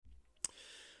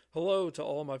Hello to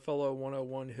all my fellow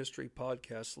 101 History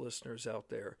Podcast listeners out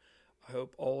there. I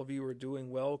hope all of you are doing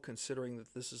well considering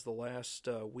that this is the last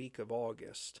week of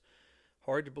August.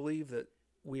 Hard to believe that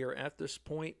we are at this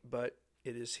point, but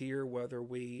it is here whether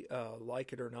we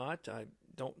like it or not. I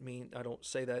don't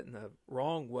say that in the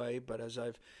wrong way, but as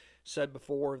I've said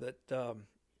before, that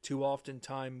too often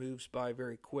time moves by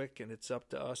very quick, and it's up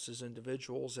to us as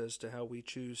individuals as to how we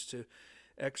choose to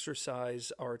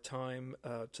exercise our time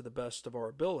to the best of our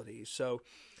ability. So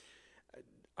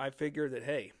I figure that,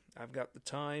 hey, I've got the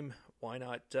time. Why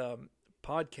not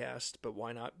podcast, but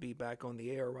why not be back on the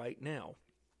air right now?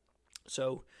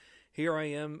 So here I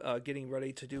am getting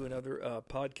ready to do another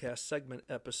podcast segment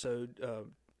episode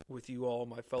with you all,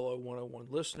 my fellow 101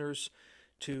 listeners,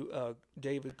 to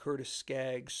David Curtis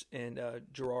Skaggs and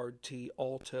Gerard T.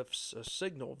 Altiff's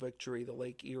signal victory, the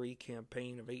Lake Erie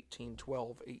campaign of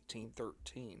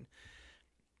 1812-1813.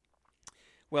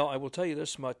 Well, I will tell you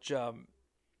this much.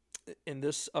 In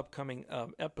this upcoming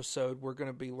episode, we're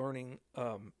going to be learning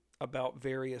about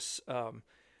various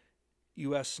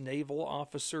U.S. naval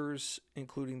officers,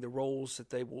 including the roles that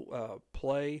they will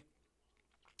play.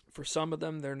 For some of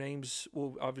them, their names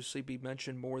will obviously be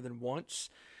mentioned more than once.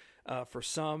 For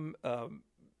some,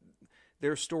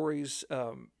 their stories,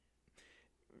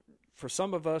 for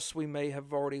some of us, we may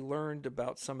have already learned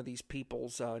about some of these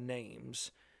people's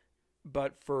names,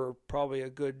 but for probably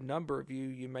a good number of you,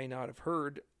 you may not have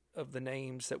heard of the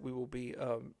names that we will be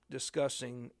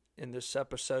discussing in this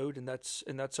episode, and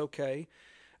that's okay.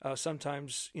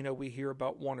 Sometimes, we hear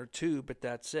about one or two, but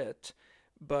that's it.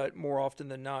 But more often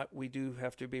than not, we do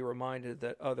have to be reminded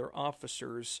that other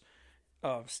officers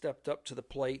stepped up to the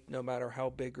plate, no matter how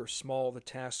big or small the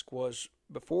task was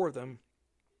before them,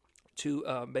 to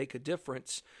make a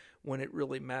difference when it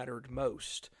really mattered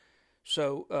most.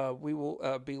 So we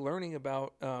will be learning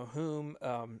about whom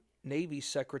Navy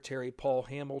Secretary Paul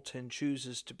Hamilton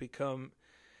chooses to become,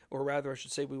 or rather I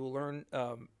should say we will learn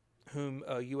whom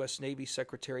U.S. Navy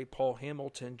Secretary Paul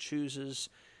Hamilton chooses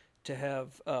to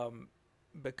have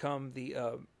become the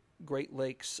Great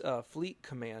Lakes Fleet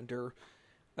Commander.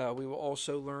 We will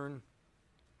also learn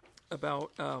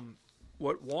about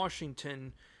what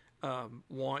Washington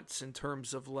wants in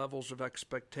terms of levels of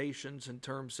expectations, in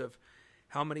terms of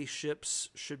how many ships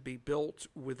should be built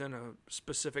within a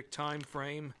specific time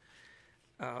frame.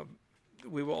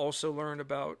 We will also learn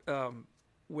about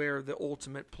where the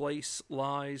ultimate place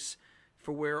lies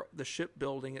for where the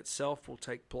shipbuilding itself will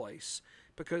take place,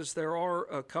 because there are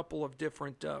a couple of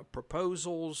different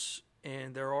proposals,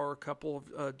 and there are a couple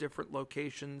of different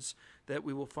locations that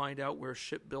we will find out where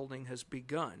shipbuilding has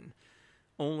begun,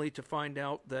 only to find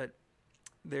out that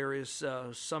there is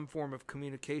some form of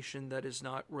communication that is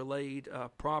not relayed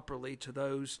properly to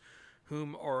those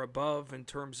whom are above in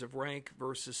terms of rank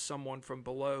versus someone from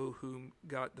below whom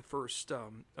got the first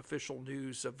official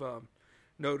news of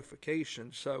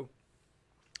notification. So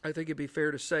I think it'd be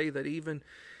fair to say that even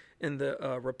in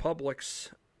the Republic's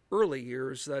early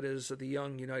years, that is, the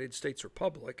young United States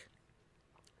Republic,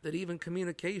 that even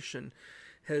communication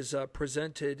has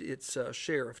presented its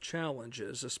share of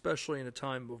challenges, especially in a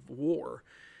time of war.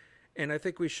 And I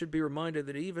think we should be reminded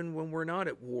that even when we're not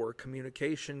at war,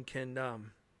 communication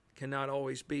cannot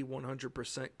always be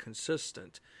 100%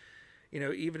 consistent.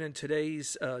 Even in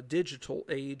today's digital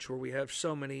age, where we have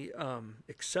so many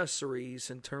accessories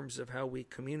in terms of how we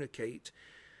communicate,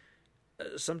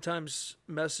 sometimes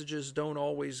messages don't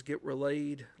always get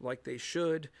relayed like they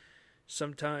should.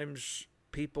 Sometimes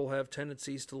people have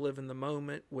tendencies to live in the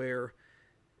moment where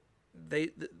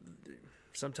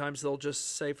sometimes they'll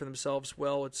just say for themselves,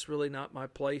 well, it's really not my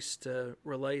place to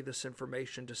relay this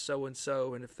information to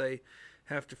so-and-so, and if they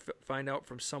have to find out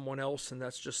from someone else, and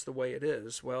that's just the way it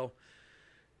is. Well,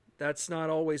 that's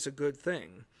not always a good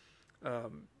thing.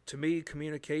 To me,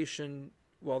 communication,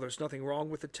 while there's nothing wrong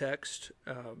with the text,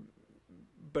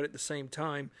 but at the same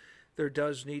time, there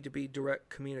does need to be direct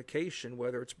communication,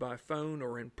 whether it's by phone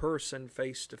or in person,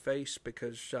 face-to-face,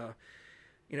 because,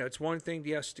 it's one thing,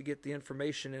 yes, to get the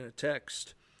information in a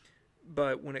text,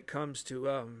 but when it comes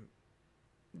to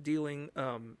dealing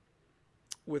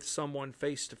with someone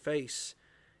face-to-face,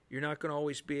 you're not going to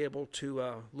always be able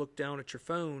to look down at your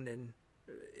phone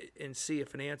and see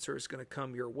if an answer is going to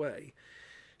come your way.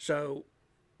 So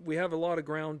we have a lot of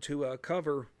ground to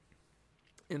cover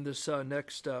in this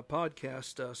next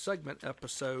podcast segment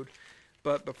episode.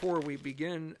 But before we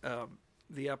begin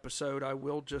the episode, I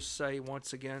will just say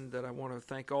once again that I want to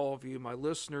thank all of you, my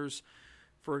listeners,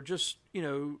 for just,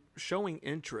 showing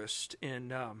interest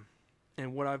in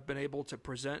what I've been able to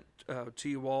present to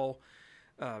you all,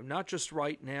 not just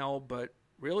right now, but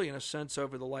really in a sense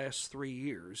over the last 3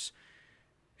 years.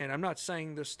 And I'm not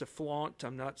saying this to flaunt,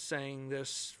 I'm not saying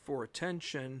this for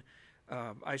attention.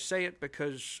 I say it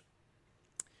because,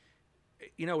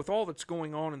 with all that's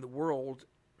going on in the world,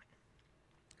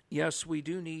 yes, we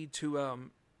do need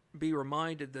to be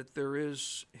reminded that there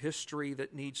is history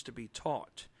that needs to be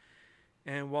taught.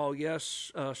 And while,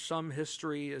 yes, some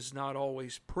history is not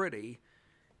always pretty,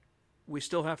 we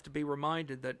still have to be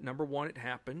reminded that, number one, it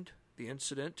happened, the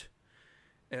incident.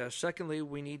 Secondly,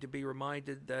 we need to be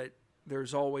reminded that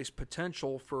there's always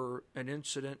potential for an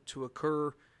incident to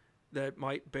occur that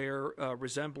might bear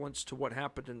resemblance to what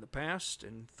happened in the past.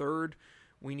 And third,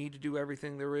 we need to do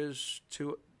everything there is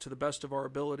to the best of our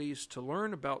abilities to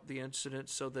learn about the incident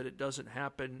so that it doesn't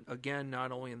happen again,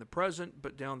 not only in the present,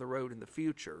 but down the road in the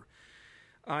future.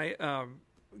 I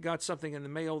got something in the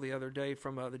mail the other day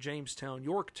from the Jamestown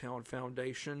Yorktown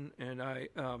Foundation, and I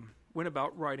went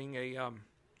about writing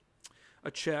a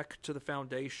check to the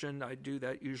foundation. I do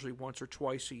that usually once or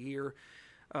twice a year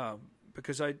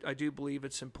because I do believe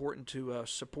it's important to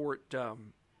support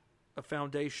a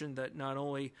foundation that not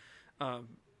only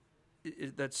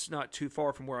that's not too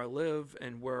far from where I live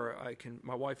and where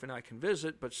my wife and I can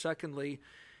visit, but secondly,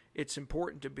 it's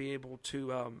important to be able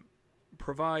to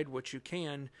provide what you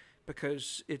can,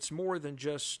 because it's more than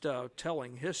just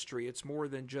telling history. It's more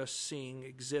than just seeing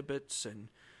exhibits and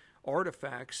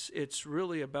artifacts. It's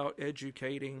really about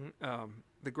educating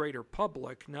the greater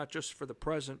public, not just for the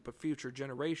present but future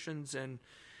generations. And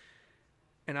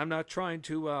I'm not trying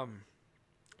to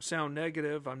sound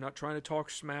negative. I'm not trying to talk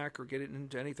smack or get it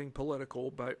into anything political,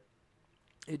 but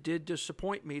it did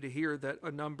disappoint me to hear that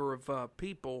a number of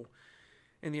people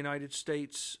in the United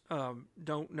States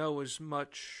don't know as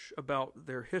much about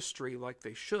their history like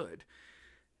they should.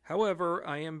 However,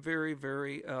 I am very,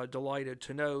 very delighted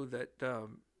to know that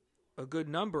a good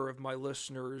number of my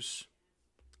listeners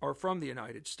are from the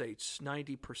United States,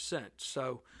 90%.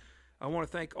 So I want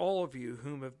to thank all of you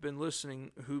whom have been listening,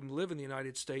 whom live in the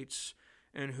United States,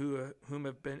 and whom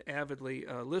have been avidly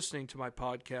listening to my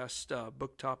podcast,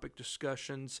 Book Topic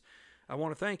Discussions. I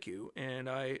want to thank you, and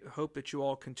I hope that you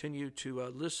all continue to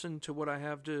listen to what I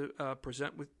have to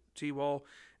present to you all,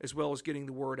 as well as getting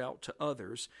the word out to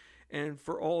others. And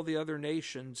for all the other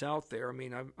nations out there, I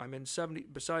mean, I'm in 70,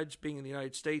 besides being in the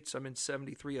United States, I'm in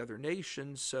 73 other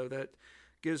nations, so that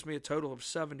gives me a total of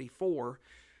 74.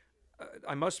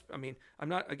 I'm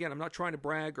not trying to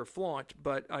brag or flaunt,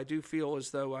 but I do feel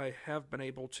as though I have been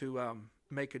able to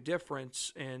make a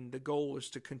difference, and the goal is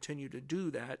to continue to do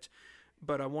that.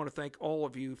 But I want to thank all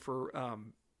of you for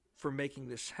making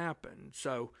this happen.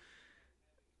 So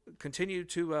continue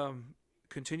to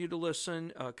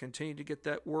listen, continue to get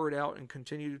that word out, and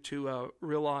continue to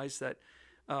realize that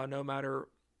no matter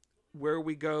where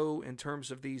we go in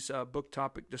terms of these book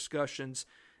topic discussions,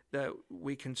 that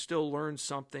we can still learn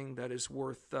something that is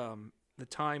worth the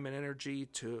time and energy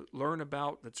to learn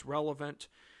about, that's relevant,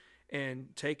 and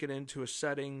take it into a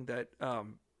setting that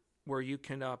where you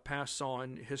can pass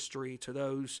on history to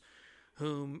those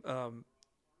whom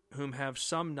have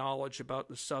some knowledge about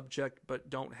the subject but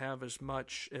don't have as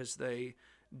much as they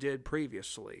did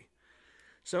previously.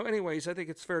 So anyways, I think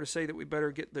it's fair to say that we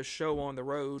better get this show on the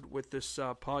road with this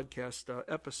podcast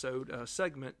episode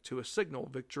segment to a signal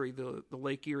victory, the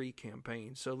Lake Erie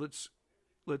campaign. So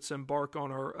let's embark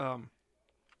on our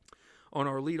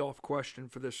leadoff question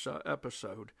for this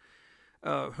episode.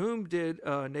 Whom did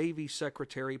Navy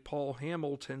Secretary Paul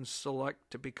Hamilton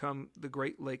select to become the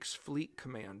Great Lakes Fleet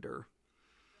Commander?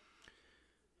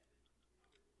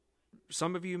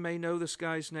 Some of you may know this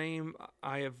guy's name.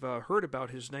 I have heard about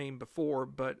his name before,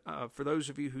 but for those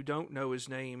of you who don't know his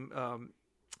name,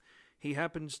 he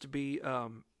happens to be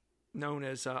known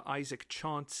as Isaac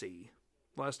Chauncey.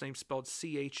 Last name spelled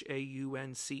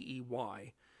Chauncey.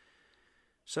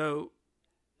 So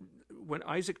when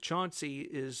Isaac Chauncey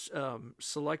is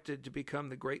selected to become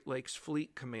the Great Lakes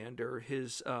Fleet Commander,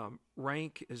 his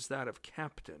rank is that of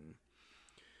captain.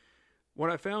 What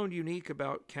I found unique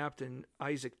about Captain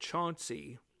Isaac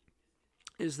Chauncey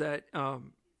is that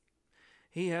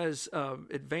he has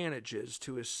advantages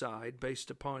to his side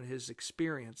based upon his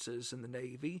experiences in the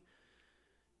Navy,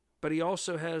 but he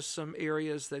also has some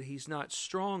areas that he's not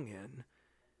strong in.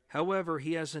 However,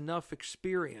 he has enough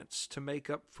experience to make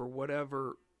up for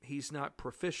whatever he's not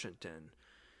proficient in.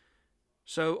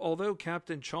 So, although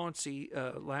Captain Chauncey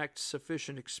lacked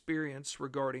sufficient experience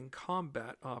regarding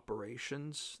combat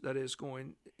operations, that is,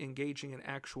 engaging in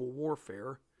actual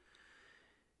warfare,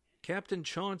 Captain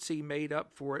Chauncey made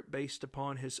up for it based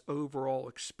upon his overall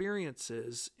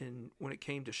experiences when it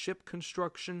came to ship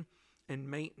construction and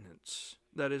maintenance,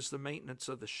 that is, the maintenance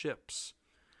of the ships.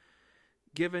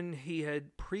 given he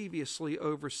had previously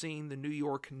overseen the New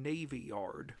York Navy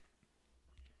Yard.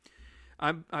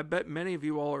 I bet many of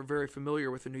you all are very familiar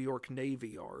with the New York Navy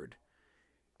Yard.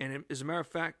 And as a matter of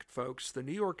fact, folks, the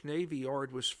New York Navy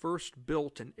Yard was first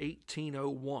built in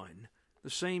 1801, the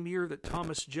same year that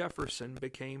Thomas Jefferson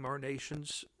became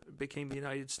the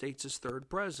United States' third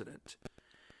president.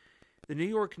 The New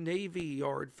York Navy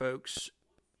Yard, folks,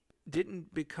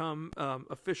 didn't become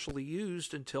officially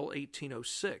used until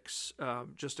 1806,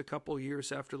 just a couple of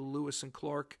years after the Lewis and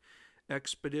Clark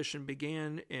expedition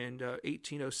began, and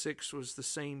 1806 was the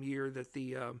same year that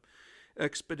the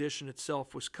expedition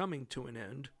itself was coming to an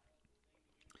end.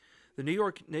 The New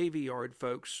York Navy Yard,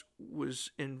 folks,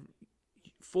 was in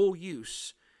full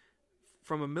use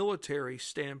from a military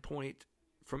standpoint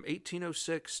from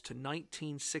 1806 to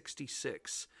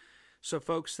 1966. So,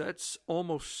 folks, that's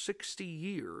almost 60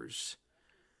 years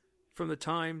from the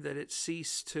time that it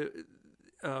ceased to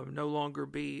no longer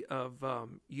be of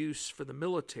use for the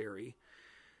military.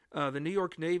 The New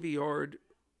York Navy Yard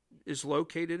is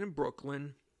located in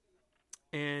Brooklyn,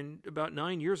 and about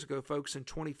 9 years ago, folks, in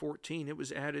 2014, it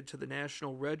was added to the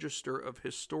National Register of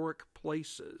Historic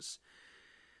Places.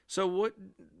 So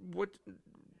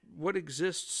what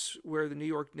exists where the New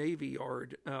York Navy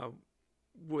Yard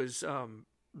was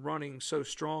running so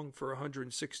strong for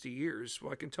 160 years?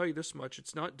 Well, I can tell you this much: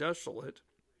 it's not desolate.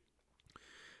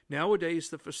 Nowadays,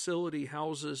 the facility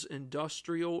houses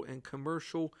industrial and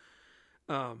commercial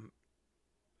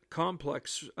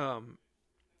complex.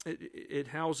 It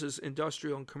houses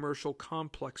industrial and commercial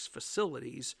complex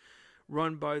facilities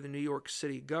run by the New York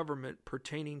City government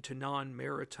pertaining to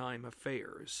non-maritime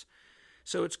affairs.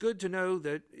 So it's good to know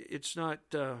that it's not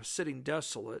sitting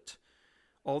desolate.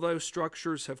 Although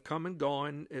structures have come and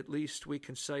gone, at least we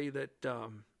can say that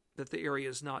that the area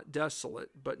is not desolate,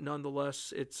 but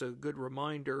nonetheless it's a good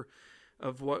reminder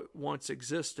of what once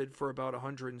existed for about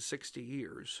 160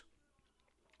 years.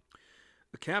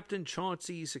 Captain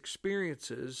Chauncey's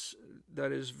experiences,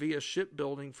 that is via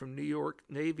shipbuilding from New York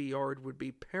Navy Yard, would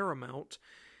be paramount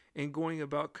in going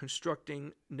about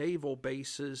constructing naval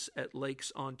bases at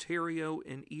Lakes Ontario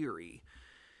and Erie.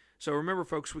 So remember,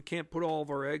 folks, we can't put all of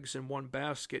our eggs in one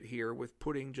basket here with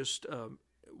putting just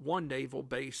one naval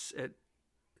base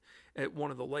at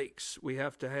one of the lakes. We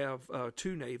have to have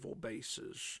two naval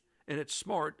bases. And it's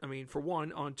smart. I mean, for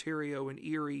one, Ontario and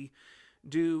Erie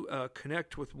do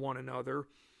connect with one another.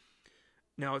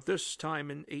 Now, at this time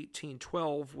in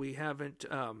 1812, we haven't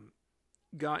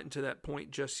gotten to that point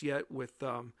just yet with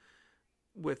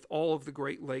all of the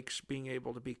Great Lakes being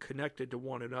able to be connected to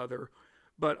one another.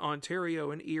 But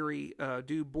Ontario and Erie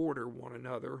do border one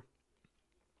another.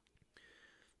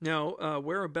 Now,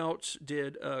 whereabouts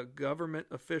did government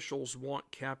officials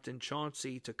want Captain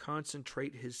Chauncey to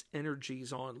concentrate his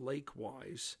energies on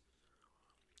lake-wise?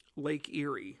 Lake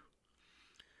Erie.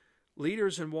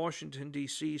 Leaders in Washington,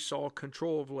 D.C. saw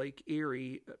control of Lake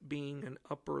Erie being an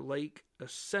upper lake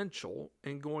essential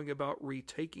in going about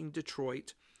retaking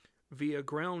Detroit via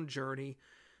ground journey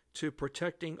to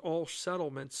protecting all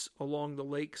settlements along the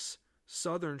lake's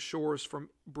southern shores from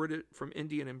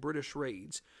Indian and British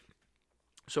raids.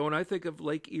 So when I think of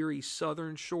Lake Erie's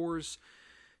southern shores,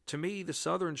 to me the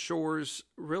southern shores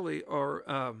really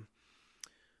are,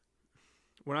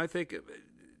 when I think of,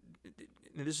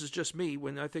 and this is just me,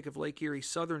 when I think of Lake Erie's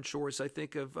southern shores, I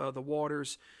think of the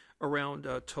waters around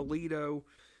Toledo,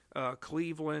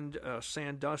 Cleveland,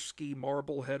 Sandusky,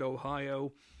 Marblehead,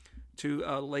 Ohio, to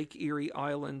Lake Erie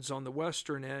Islands on the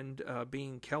western end,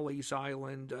 being Kelly's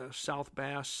Island, South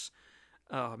Bass,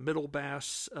 Middle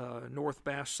Bass, North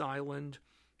Bass Island,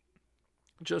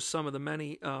 just some of the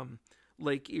many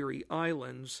Lake Erie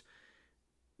Islands.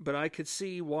 But I could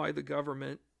see why the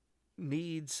government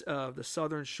needs the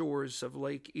southern shores of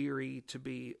Lake Erie to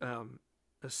be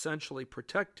essentially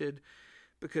protected,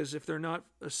 because if they're not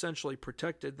essentially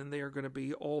protected, then they are going to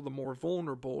be all the more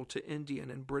vulnerable to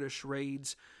Indian and British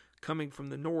raids coming from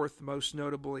the north, most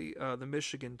notably the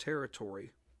Michigan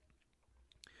Territory.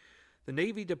 The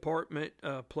Navy Department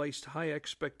placed high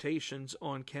expectations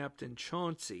on Captain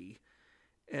Chauncey,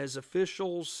 as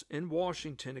officials in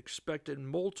Washington expected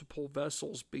multiple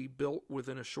vessels be built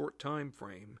within a short time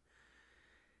frame.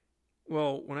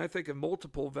 Well, when I think of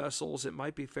multiple vessels, it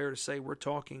might be fair to say we're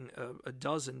talking a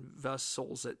dozen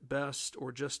vessels at best,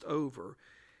 or just over.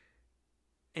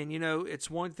 And, you know, it's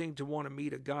one thing to want to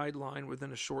meet a guideline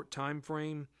within a short time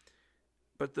frame,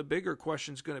 but the bigger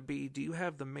question is going to be, do you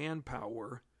have the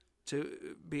manpower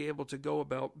to be able to go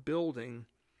about building,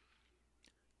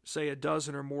 say, a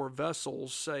dozen or more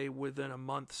vessels, say, within a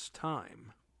month's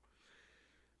time?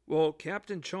 Well,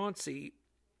 Captain Chauncey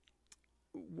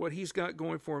what he's got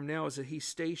going for him now is that he's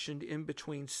stationed in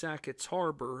between Sackett's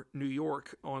Harbor, New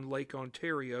York, on Lake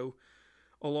Ontario,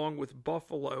 along with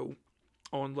Buffalo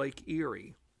on Lake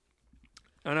Erie.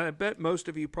 And I bet most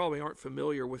of you probably aren't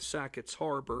familiar with Sackett's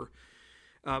Harbor.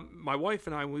 My wife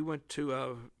and I, when we went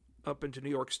to up into New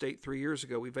York State 3 years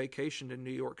ago, we vacationed in New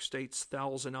York State's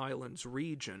Thousand Islands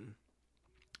region.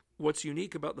 What's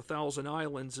unique about the Thousand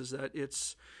Islands is that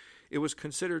it was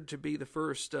considered to be the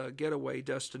first getaway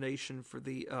destination for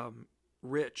the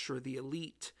rich or the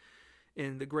elite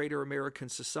in the greater American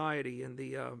society in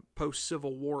the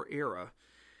post-Civil War era.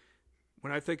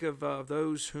 When I think of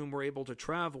those whom were able to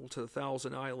travel to the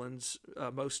Thousand Islands,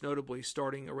 most notably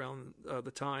starting around the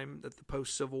time that the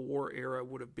post-Civil War era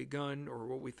would have begun, or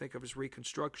what we think of as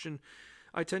Reconstruction,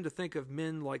 I tend to think of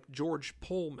men like George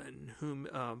Pullman, whom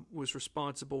was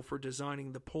responsible for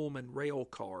designing the Pullman rail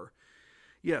car.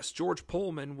 Yes, George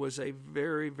Pullman was a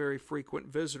very, very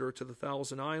frequent visitor to the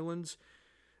Thousand Islands.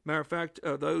 Matter of fact,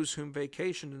 those whom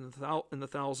vacationed in the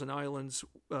Thousand Islands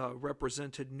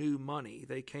represented new money.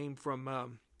 They came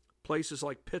from places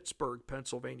like Pittsburgh,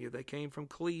 Pennsylvania. They came from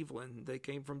Cleveland. They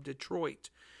came from Detroit.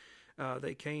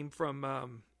 They came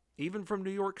from even from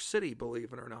New York City,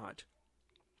 believe it or not.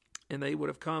 And they would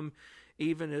have come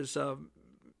even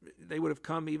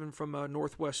from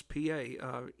Northwest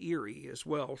PA, Erie as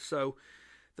well. So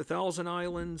the Thousand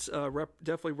Islands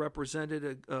definitely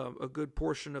represented a good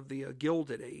portion of the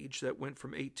Gilded Age that went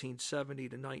from 1870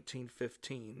 to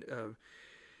 1915.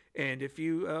 And if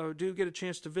you do get a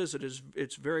chance to visit,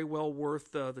 it's very well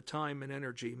worth the time and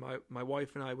energy. My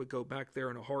wife and I would go back there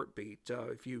in a heartbeat.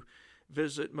 If you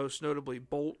visit, most notably,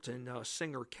 Bolt and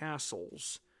Singer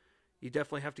Castles, you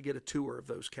definitely have to get a tour of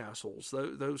those castles.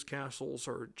 Those castles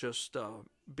are just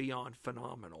beyond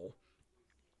phenomenal.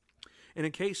 And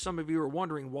in case some of you are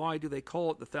wondering, why do they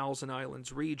call it the Thousand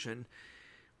Islands region?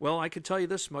 Well, I can tell you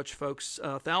this much, folks.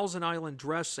 Thousand Island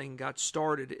dressing got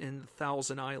started in the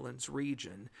Thousand Islands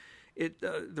region.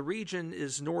 The region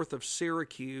is north of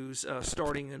Syracuse,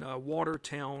 starting in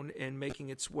Watertown and making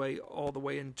its way all the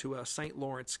way into St.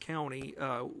 Lawrence County,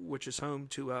 which is home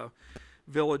to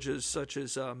villages such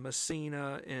as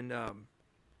Messina and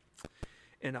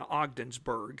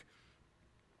Ogdensburg.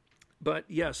 But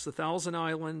yes, the Thousand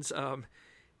Islands.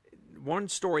 One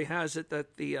story has it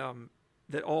that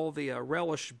that all the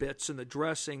relish bits in the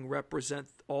dressing represent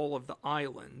all of the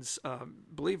islands.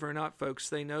 Believe it or not, folks,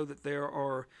 they know that there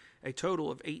are a total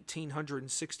of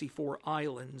 1,864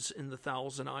 islands in the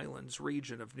Thousand Islands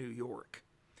region of New York.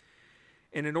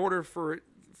 And in order for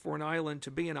an island to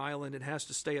be an island, it has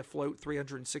to stay afloat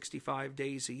 365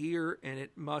 days a year, and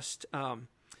it must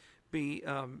be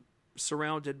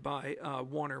surrounded by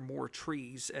one or more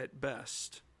trees at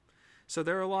best. So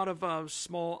there are a lot of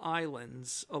small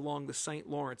islands along the St.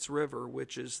 Lawrence River,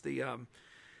 which is the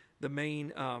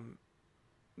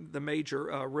major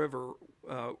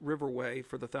riverway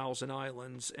for the Thousand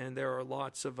Islands, and there are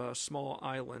lots of small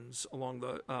islands along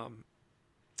the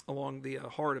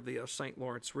heart of the St.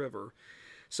 Lawrence River.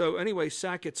 So anyway,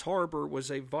 Sackett's Harbor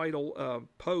was a vital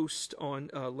post on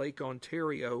Lake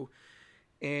Ontario.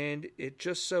 And it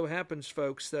just so happens,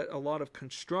 folks, that a lot of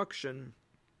construction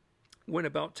went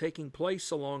about taking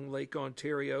place along Lake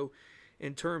Ontario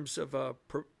in terms of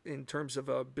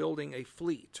building a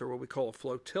fleet, or what we call a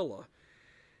flotilla.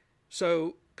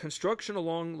 So construction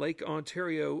along Lake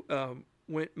Ontario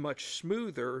went much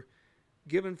smoother,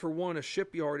 given, for one, a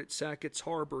shipyard at Sackett's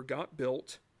Harbor got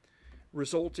built,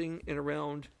 resulting in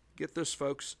around, get this,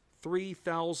 folks,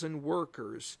 3,000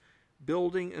 workers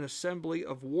building an assembly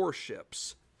of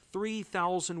warships.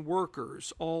 3,000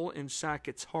 workers, all in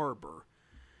Sackett's Harbor.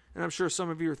 And I'm sure some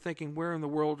of you are thinking, where in the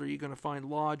world are you going to find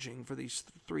lodging for these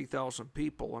 3,000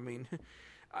 people? I mean,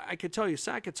 I can tell you,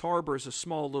 Sackett's Harbor is a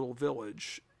small little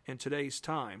village in today's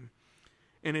time,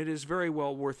 and it is very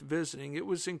well worth visiting. It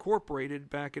was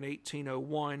incorporated back in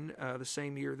 1801, the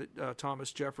same year that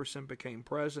Thomas Jefferson became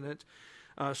president.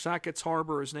 Sackett's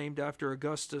Harbor is named after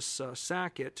Augustus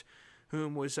Sackett,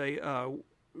 whom was a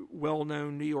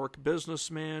well-known New York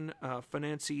businessman,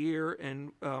 financier,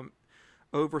 and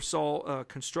oversaw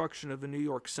construction of the New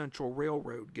York Central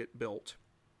Railroad get built.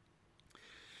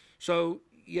 So,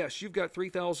 yes, you've got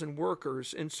 3,000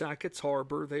 workers in Sackett's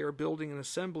Harbor. They are building an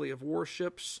assembly of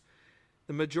warships.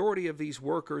 The majority of these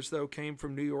workers, though, came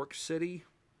from New York City.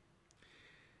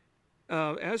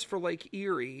 As for Lake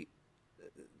Erie,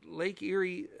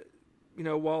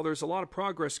 while there's a lot of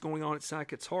progress going on at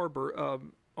Sackett's Harbor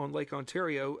on Lake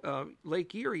Ontario,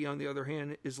 Lake Erie, on the other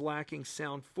hand, is lacking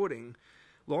sound footing,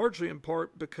 largely in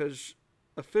part because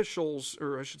officials,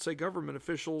 or I should say government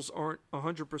officials, aren't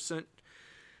 100%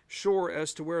 sure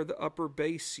as to where the upper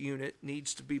base unit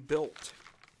needs to be built.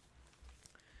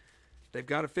 They've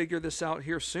got to figure this out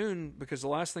here soon, because the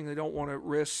last thing they don't want to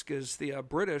risk is the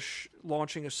British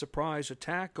launching a surprise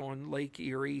attack on Lake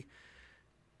Erie,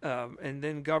 and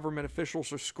then government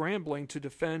officials are scrambling to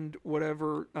defend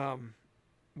whatever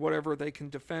they can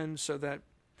defend, so that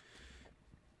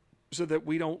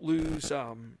we don't lose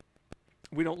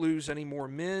any more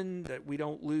men, that we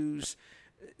don't lose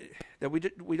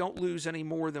any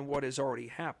more than what has already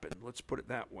happened. Let's put it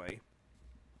that way.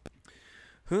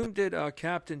 Whom did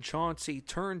Captain Chauncey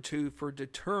turn to for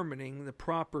determining the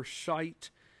proper site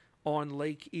on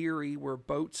Lake Erie where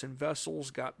boats and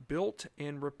vessels got built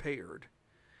and repaired?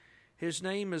 His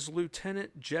name is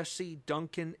Lieutenant Jesse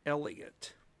Duncan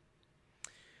Elliott.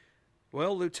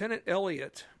 Well, Lieutenant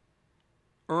Elliott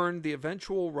earned the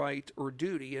eventual right or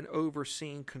duty in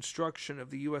overseeing construction of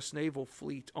the U.S. naval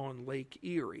fleet on Lake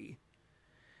Erie.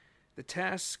 The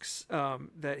tasks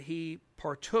that he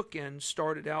partook in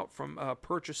started out from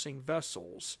purchasing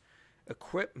vessels,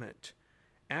 equipment,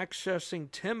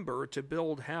 accessing timber to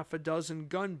build half a dozen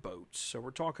gunboats. So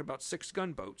we're talking about 6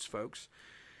 gunboats, folks,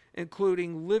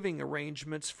 including living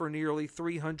arrangements for nearly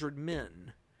 300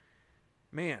 men.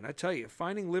 Man, I tell you,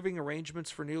 finding living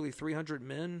arrangements for nearly 300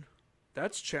 men,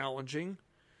 that's challenging.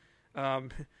 There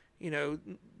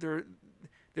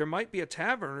might be a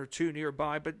tavern or two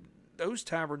nearby, but those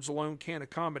taverns alone can't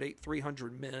accommodate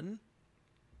 300 men.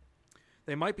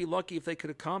 They might be lucky if they could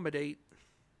accommodate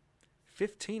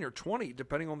 15 or 20,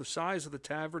 depending on the size of the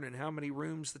tavern and how many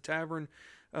rooms the tavern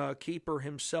keeper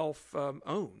himself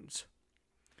owns,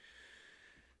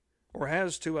 or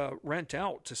has to rent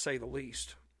out, to say the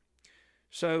least.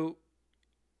 So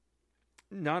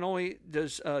not only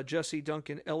does Lieutenant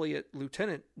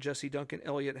Jesse Duncan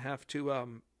Elliott have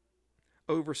to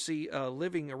oversee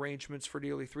living arrangements for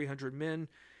nearly 300 men,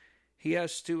 he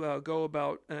has to go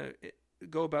about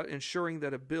ensuring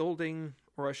that a building,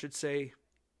 or I should say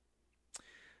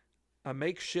a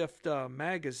makeshift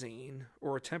magazine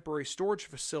or a temporary storage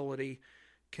facility,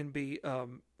 can be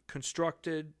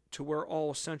constructed to where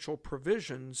all essential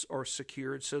provisions are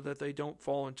secured so that they don't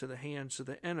fall into the hands of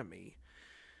the enemy.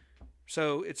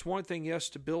 So it's one thing, yes,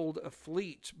 to build a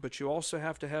fleet, but you also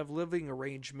have to have living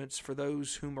arrangements for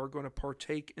those whom are going to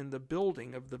partake in the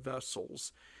building of the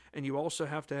vessels. And you also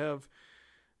have to have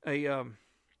a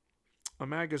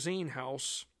magazine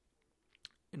house.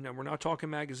 And now we're not talking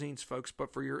magazines, folks,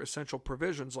 but for your essential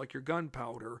provisions like your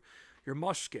gunpowder, your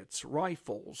muskets,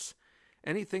 rifles,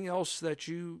 anything else that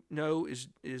you know is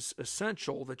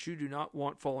essential that you do not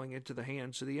want falling into the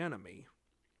hands of the enemy.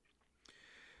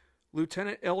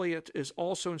 Lieutenant Elliott is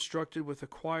also instructed with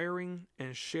acquiring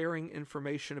and sharing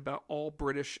information about all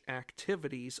British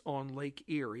activities on Lake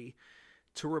Erie,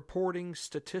 to reporting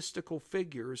statistical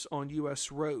figures on U.S.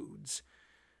 roads,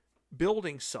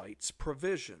 building sites,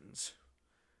 provisions.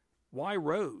 Why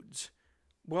roads?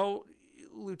 Well,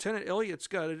 Lieutenant Elliott's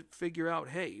got to figure out,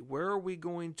 hey, where are we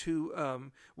going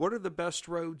to, what are the best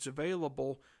roads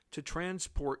available to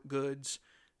transport goods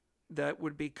that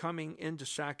would be coming into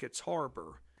Sackett's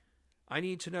Harbor? I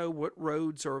need to know what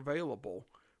roads are available.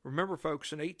 Remember,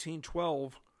 folks, in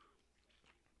 1812,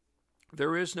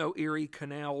 there is no Erie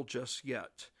Canal just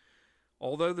yet.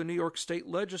 Although the New York State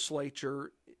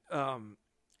Legislature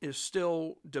is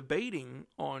still debating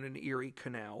on an Erie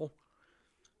Canal,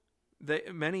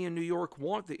 many in New York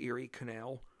want the Erie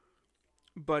Canal,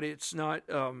 but it's not,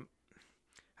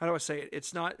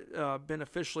 it's not been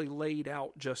officially laid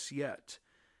out just yet.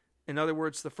 In other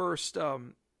words, the first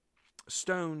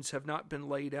stones have not been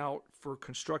laid out for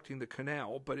constructing the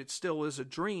canal, but it still is a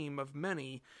dream of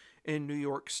many in New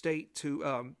York State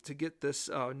to get this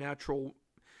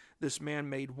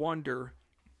man-made wonder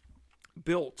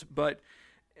built. But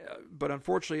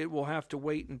unfortunately, it will have to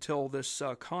wait until this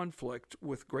conflict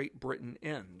with Great Britain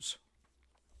ends.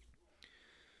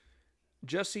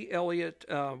 Jesse Elliott,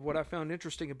 what I found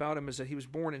interesting about him is that he was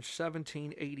born in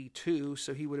 1782,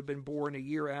 so he would have been born a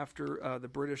year after the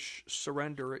British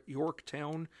surrender at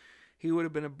Yorktown. He would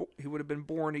have been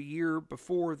born a year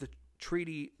before the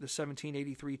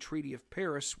 1783 Treaty of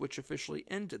Paris, which officially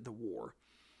ended the war.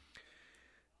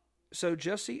 So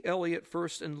Jesse Elliott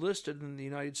first enlisted in the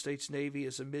United States Navy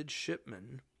as a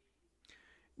midshipman.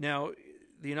 Now,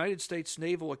 the United States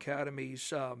Naval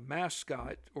Academy's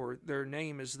mascot, or their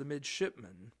name, is the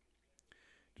midshipman.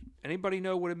 Anybody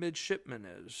know what a midshipman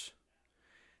is?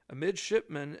 A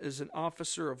midshipman is an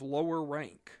officer of lower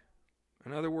rank.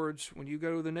 In other words, when you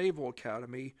go to the Naval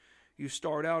Academy, you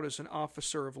start out as an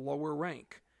officer of lower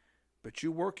rank, but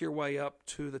you work your way up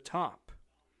to the top.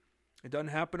 It doesn't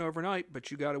happen overnight, but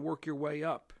you got to work your way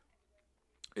up.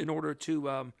 in order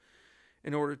to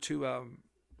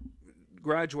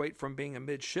graduate from being a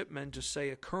midshipman to, say,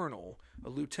 a colonel, a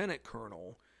lieutenant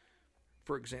colonel,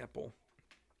 for example.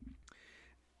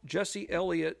 Jesse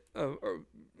Elliott,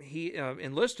 he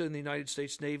enlisted in the United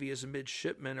States Navy as a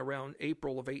midshipman around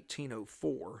April of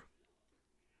 1804.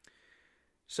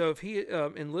 So if he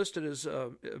enlisted as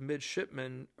a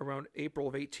midshipman around April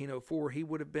of 1804, he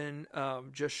would have been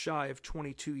just shy of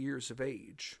 22 years of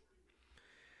age.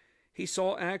 He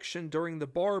saw action during the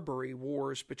Barbary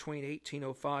Wars between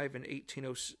 1805 and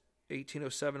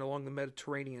 1807 along the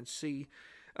Mediterranean Sea.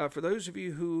 For those of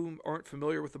you who aren't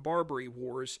familiar with the Barbary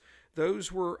Wars,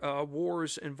 those were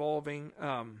wars involving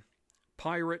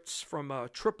pirates from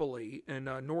Tripoli in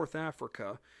North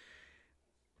Africa.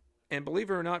 And believe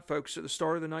it or not, folks, at the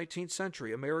start of the 19th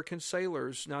century, American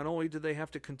sailors, not only did they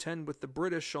have to contend with the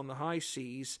British on the high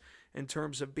seas in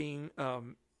terms of being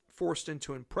forced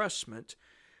into impressment,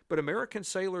 but American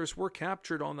sailors were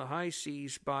captured on the high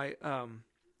seas by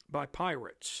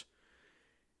pirates.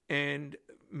 And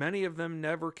many of them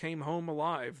never came home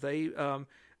alive. They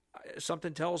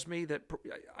something tells me that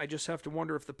I just have to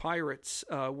wonder if the pirates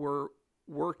were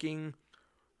working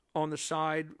on the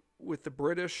side with the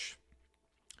British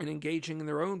and engaging in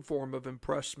their own form of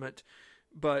impressment.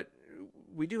 But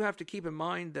we do have to keep in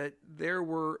mind that there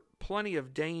were plenty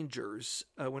of dangers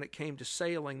when it came to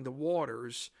sailing the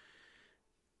waters,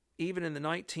 even in the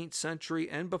 19th century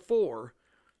and before.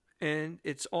 And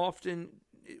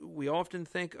we often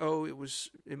think, oh,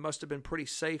 it must have been pretty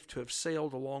safe to have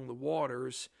sailed along the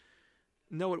waters.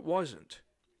 No, it wasn't.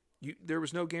 There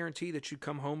was no guarantee that you'd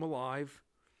come home alive,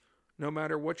 no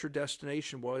matter what your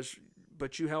destination was.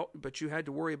 But you had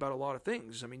to worry about a lot of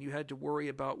things. I mean, you had to worry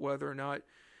about whether or not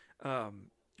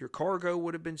your cargo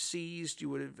would have been seized. You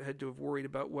would have had to have worried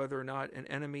about whether or not an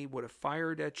enemy would have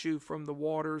fired at you from the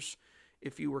waters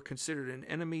if you were considered an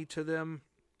enemy to them.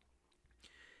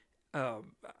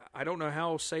 I don't know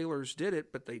how sailors did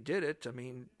it, but they did it. I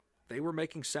mean, they were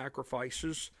making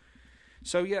sacrifices.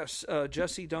 So yes,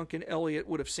 Jesse Duncan Elliott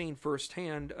would have seen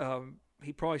firsthand.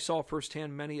 He probably saw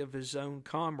firsthand many of his own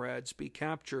comrades be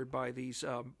captured by these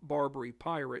Barbary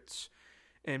pirates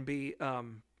and be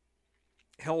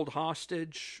held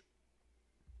hostage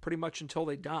pretty much until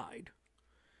they died.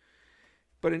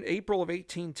 But in April of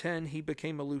 1810, he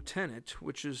became a lieutenant,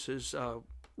 which is his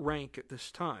rank at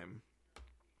this time.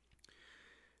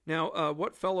 Now,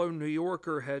 what fellow New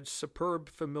Yorker had superb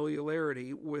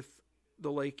familiarity with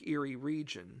the Lake Erie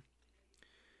region?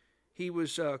 He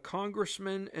was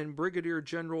Congressman and Brigadier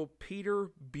General Peter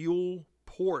Buell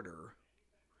Porter.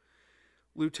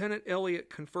 Lieutenant Elliott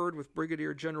conferred with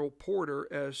Brigadier General Porter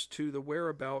as to the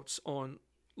whereabouts on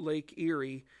Lake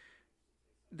Erie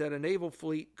that a naval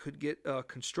fleet could get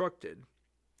constructed.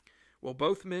 Well,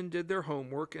 both men did their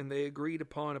homework, and they agreed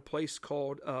upon a place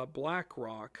called Black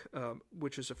Rock,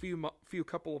 which is a few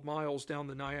couple of miles down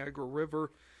the Niagara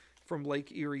River from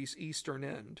Lake Erie's eastern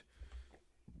end.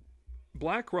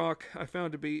 Black Rock I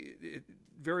found to be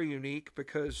very unique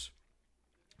because,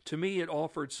 to me, it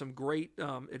offered some great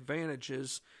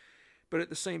advantages, but at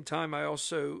the same time, I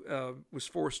also was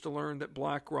forced to learn that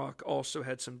Black Rock also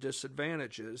had some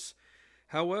disadvantages.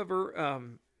 However,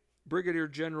 Brigadier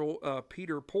General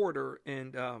Peter Porter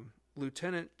and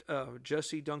Lieutenant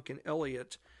Jesse Duncan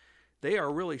Elliott, they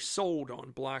are really sold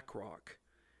on Black Rock.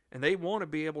 And they want to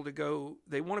be able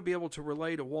to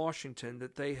relay to Washington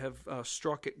that they have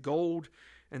struck it gold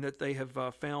and that they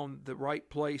have found the right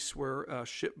place where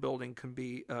shipbuilding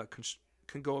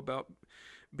can go about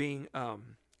being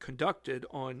conducted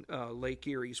on Lake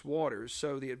Erie's waters.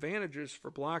 So the advantages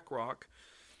for Black Rock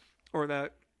are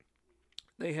that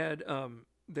they had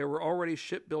there were already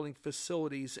shipbuilding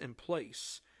facilities in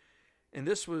place. And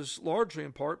this was largely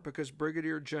in part because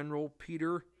Brigadier General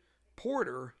Peter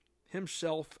Porter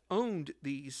himself owned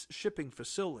these shipping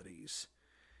facilities.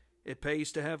 It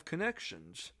pays to have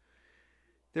connections.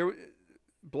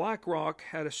 Black Rock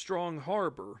had a strong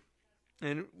harbor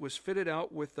and was fitted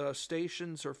out with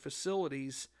stations or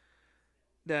facilities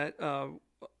that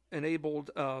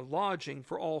enabled lodging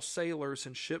for all sailors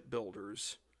and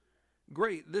shipbuilders.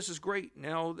 Great. This is great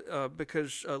now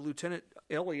because Lieutenant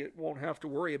Elliott won't have to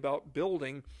worry about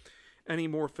building any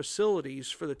more facilities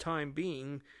for the time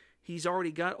being. He's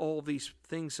already got all these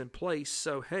things in place.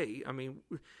 So, hey, I mean,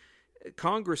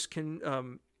 Congress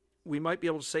we might be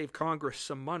able to save Congress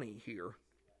some money here.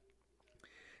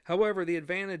 However, the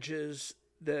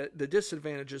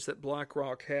disadvantages that Black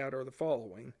Rock had are the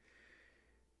following.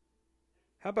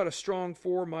 How about a strong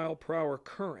 4-mile-per-hour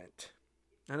current?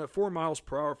 And at 4 miles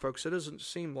per hour, folks, it doesn't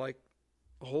seem like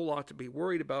a whole lot to be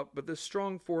worried about, but this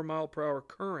strong 4-mile-per-hour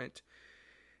current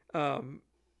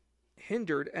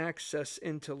hindered access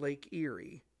into Lake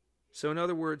Erie. So, in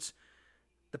other words,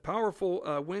 the powerful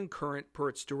wind current per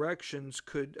its directions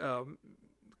could have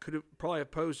probably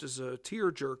have posed as a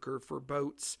tearjerker for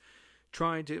boats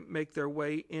trying to make their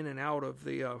way in and out of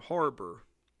the harbor.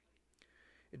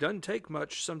 It doesn't take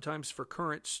much sometimes for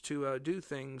currents to do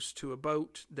things to a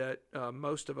boat that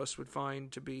most of us would find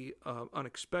to be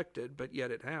unexpected, but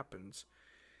yet it happens.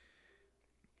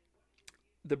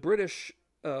 The British,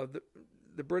 the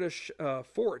British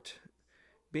fort,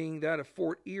 being that of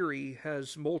Fort Erie,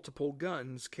 has multiple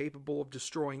guns capable of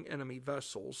destroying enemy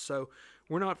vessels. So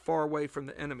we're not far away from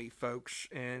the enemy, folks.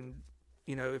 And,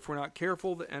 if we're not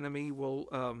careful, the enemy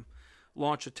will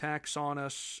launch attacks on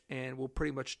us and will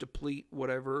pretty much deplete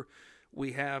whatever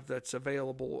we have that's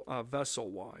available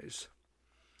vessel-wise.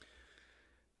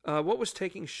 What was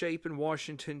taking shape in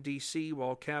Washington, D.C.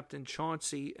 while Captain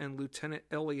Chauncey and Lieutenant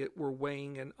Elliott were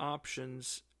weighing in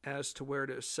options as to where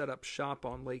to set up shop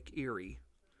on Lake Erie?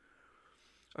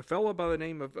 A fellow by the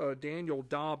name of Daniel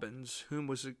Dobbins, whom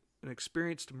was an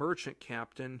experienced merchant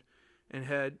captain and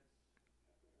had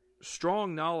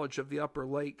strong knowledge of the upper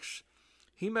lakes,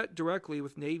 he met directly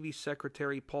with Navy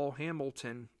Secretary Paul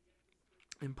Hamilton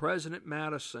and President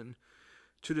Madison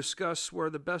to discuss where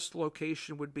the best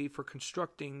location would be for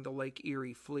constructing the Lake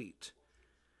Erie fleet.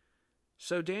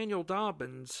 So Daniel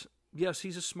Dobbins, yes,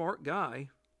 he's a smart guy,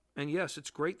 and yes, it's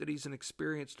great that he's an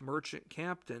experienced merchant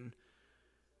captain,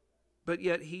 but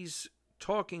yet he's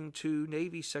talking to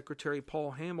Navy Secretary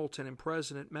Paul Hamilton and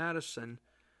President Madison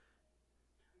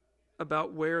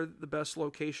about where the best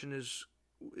location is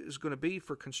going to be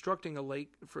for constructing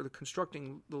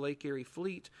the Lake Erie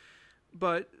fleet.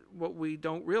 But what we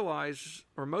don't realize,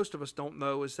 or most of us don't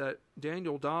know, is that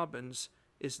Daniel Dobbins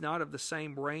is not of the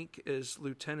same rank as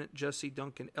Lieutenant Jesse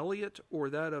Duncan Elliott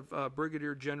or that of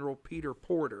Brigadier General Peter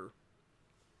Porter.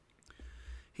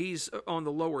 He's on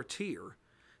the lower tier.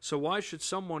 So why should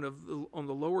someone on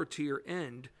the lower tier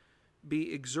end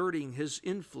be exerting his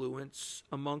influence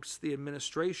amongst the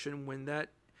administration when that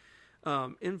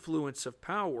influence of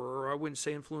power, or I wouldn't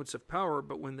say influence of power,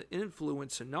 but when the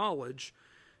influence and knowledge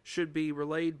should be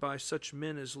relayed by such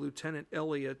men as Lieutenant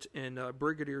Elliott and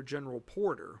Brigadier General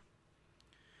Porter?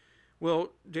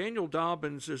 Well, Daniel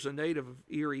Dobbins is a native of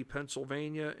Erie,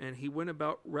 Pennsylvania, and he went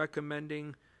about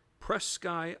recommending Presque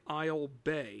Isle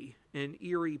Bay in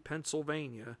Erie,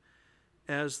 Pennsylvania,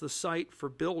 as the site for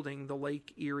building the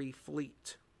Lake Erie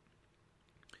fleet.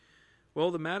 Well,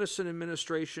 the Madison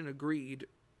administration agreed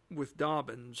with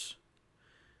Dobbins,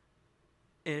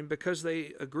 and because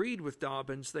they agreed with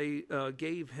Dobbins, they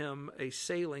gave him a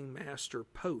sailing master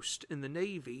post in the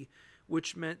Navy,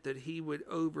 which meant that he would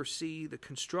oversee the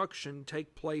construction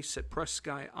take place at Presque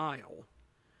Isle.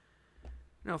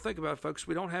 Now think about it, folks.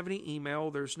 We don't have any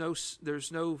email. There's no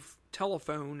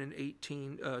telephone in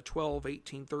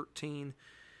 1813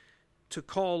 to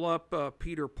call up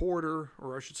Peter Porter,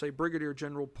 or I should say Brigadier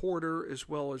General Porter, as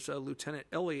well as Lieutenant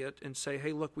Elliott, and say,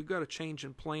 hey, look, we've got a change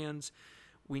in plans.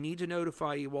 We need to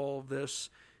notify you all of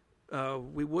this.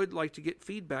 We would like to get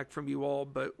feedback from you all,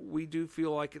 but we do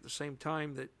feel like at the same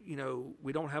time that,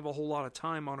 we don't have a whole lot of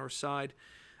time on our side.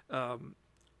 And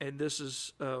this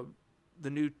is the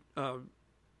new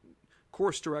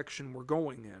course direction we're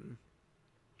going in.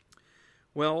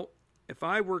 Well, if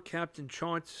I were Captain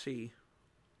Chauncey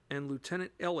and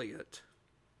Lieutenant Elliott,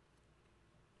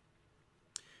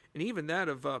 and even that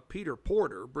of Peter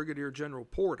Porter, Brigadier General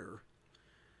Porter,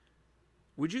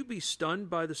 would you be stunned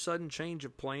by the sudden change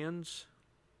of plans?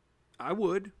 I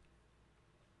would.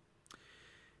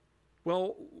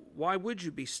 Well, why would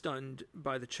you be stunned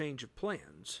by the change of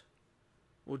plans?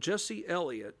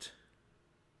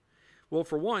 Well,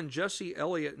 for one, Jesse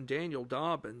Elliott and Daniel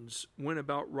Dobbins went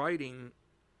about writing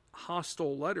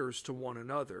hostile letters to one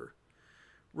another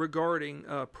regarding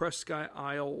Presque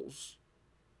Isle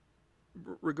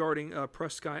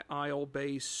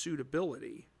Bay's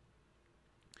suitability.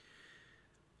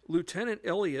 Lieutenant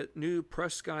Elliott knew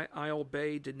Presque Isle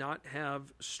Bay did not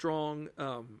have strong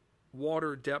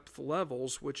water depth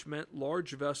levels, which meant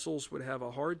large vessels would have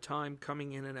a hard time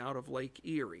coming in and out of Lake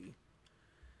Erie.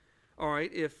 All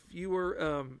right, if you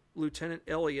were Lieutenant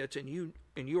Elliott and you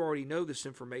already know this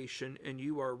information and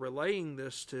you are relaying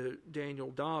this to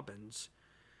Daniel Dobbins,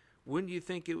 wouldn't you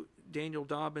think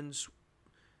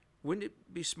wouldn't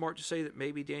it be smart to say that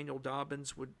maybe Daniel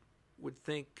Dobbins would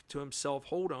think to himself,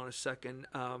 hold on a second,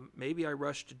 maybe I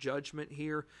rushed to judgment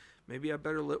here. Maybe I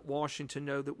better let Washington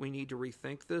know that we need to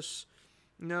rethink this.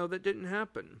 No, that didn't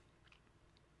happen.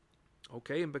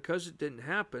 Okay, and because it didn't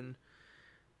happen,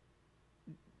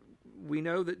 we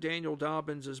know that Daniel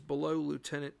Dobbins is below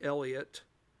Lieutenant Elliott,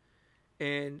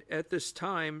 And at this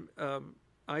time,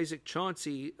 Isaac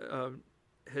Chauncey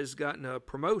has gotten a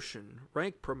promotion,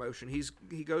 rank promotion.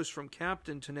 He goes from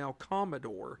captain to now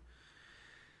commodore.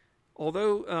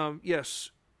 Although, yes,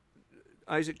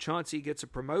 Isaac Chauncey gets a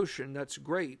promotion, that's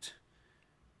great.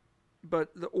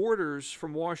 But the orders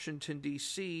from Washington,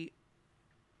 D.C.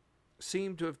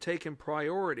 seem to have taken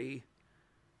priority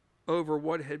over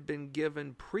what had been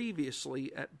given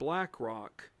previously at Black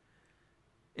Rock,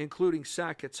 including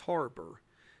Sackett's Harbor.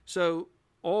 So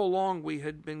all along we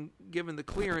had been given the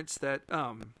clearance that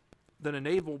a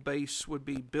naval base would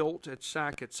be built at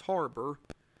Sackett's Harbor,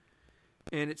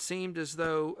 and it seemed as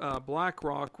though Black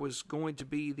Rock was going to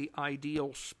be the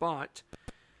ideal spot,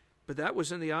 but that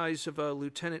was in the eyes of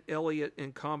Lieutenant Elliott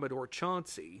and Commodore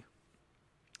Chauncey,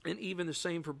 and even the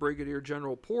same for Brigadier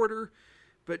General Porter.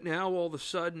 But now all of a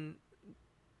sudden,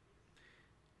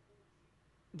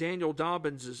 Daniel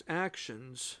Dobbins'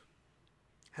 actions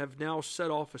have now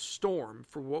set off a storm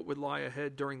for what would lie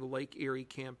ahead during the Lake Erie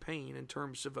campaign in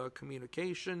terms of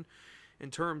communication,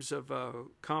 in terms of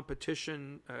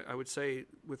competition, I would say,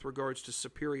 with regards to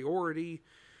superiority.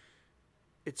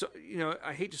 It's,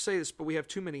 I hate to say this, but we have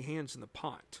too many hands in the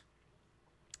pot.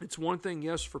 It's one thing,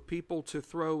 yes, for people to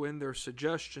throw in their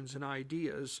suggestions and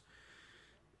ideas,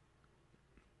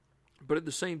 but at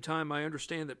the same time, I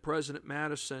understand that President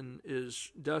Madison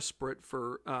is desperate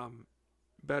for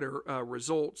better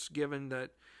results, given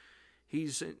that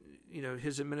his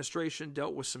administration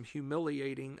dealt with some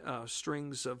humiliating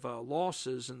strings of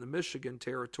losses in the Michigan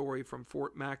territory from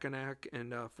Fort Mackinac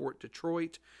and Fort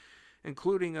Detroit,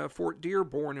 including Fort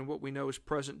Dearborn in what we know as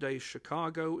present-day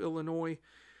Chicago, Illinois.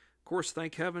 Of course,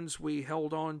 thank heavens we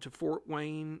held on to Fort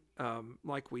Wayne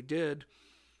like we did,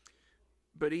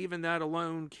 but even that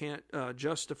alone can't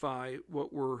justify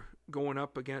what we're going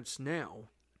up against now.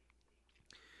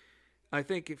 I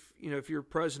think if you're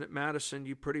President Madison,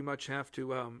 you pretty much have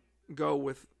to go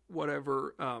with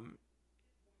whatever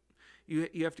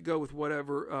you have to go with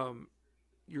whatever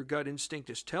your gut instinct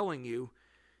is telling you.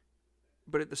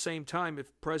 But at the same time,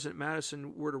 if President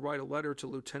Madison were to write a letter to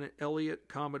Lieutenant Elliott,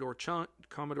 Commodore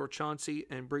Chauncey,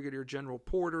 and Brigadier General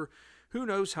Porter, who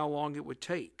knows how long it would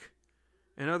take?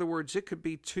 In other words, it could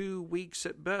be 2 weeks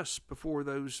at best before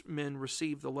those men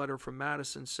receive the letter from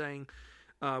Madison saying,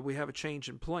 we have a change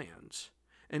in plans.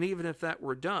 And even if that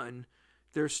were done,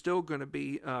 there's still going to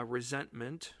be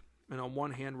resentment, and on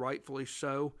one hand, rightfully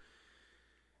so.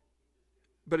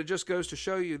 But it just goes to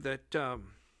show you that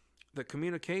the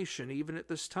communication, even at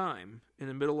this time, in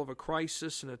the middle of a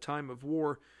crisis and a time of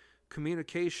war,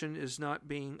 communication is not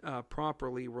being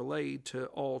properly relayed to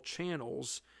all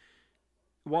channels.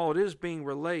 While it is being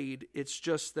relayed, it's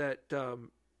just that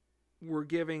we're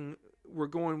going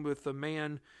with a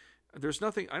man. I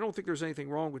don't think there's anything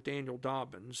wrong with Daniel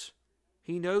Dobbins.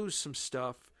 He knows some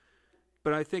stuff,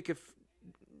 but I think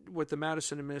what the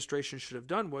Madison administration should have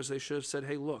done was they should have said,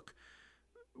 hey, look,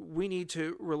 we need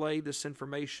to relay this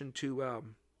information to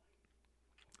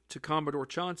Commodore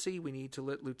Chauncey. We need to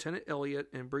let Lieutenant Elliott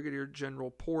and Brigadier General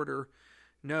Porter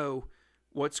know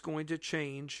what's going to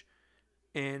change,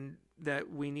 and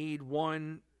that we need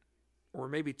one or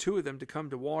maybe two of them to come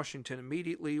to Washington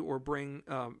immediately, or bring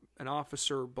an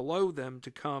officer below them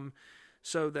to come,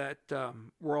 so that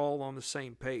we're all on the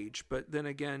same page. But then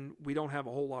again, we don't have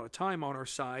a whole lot of time on our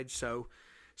side, so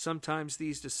sometimes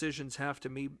these decisions have to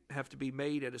be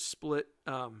made at a split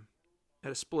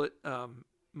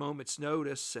moment's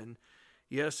notice. And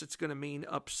yes, it's going to mean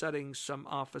upsetting some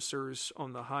officers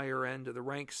on the higher end of the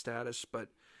rank status, but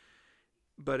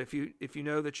if you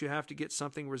know that you have to get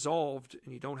something resolved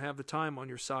and you don't have the time on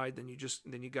your side, then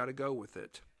you got to go with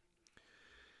it.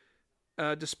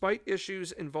 Despite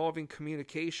issues involving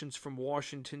communications from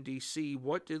Washington, D.C.,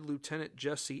 what did Lieutenant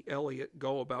Jesse Elliott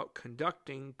go about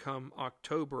conducting come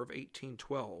October of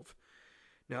 1812?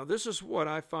 Now, this is what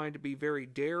I find to be very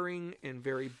daring and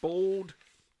very bold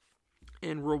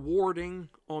and rewarding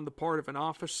on the part of an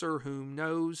officer who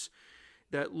knows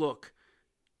that, look,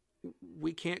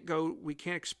 we can't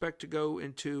expect to go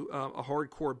into a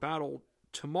hardcore battle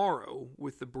tomorrow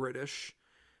with the British,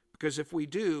 because if we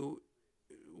do,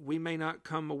 we may not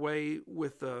come away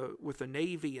with a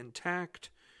navy intact.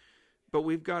 But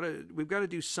we've got to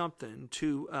do something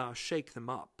to shake them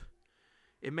up.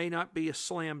 It may not be a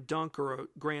slam dunk or a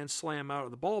grand slam out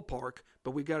of the ballpark,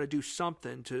 but we've got to do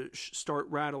something to start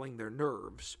rattling their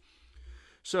nerves.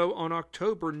 So on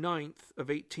October 9th of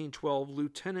 1812,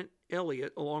 Lieutenant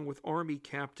Elliott, along with Army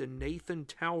Captain Nathan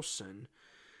Towson,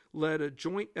 led a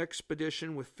joint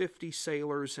expedition with 50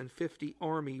 sailors and 50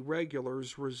 Army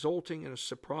regulars, resulting in a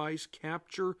surprise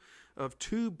capture of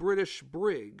 2 British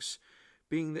brigs,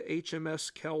 being the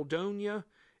HMS Caledonia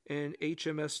and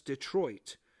HMS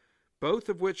Detroit, both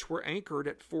of which were anchored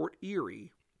at Fort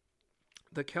Erie.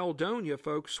 The Caledonia,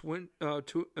 folks,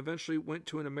 eventually went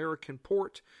to an American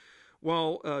port,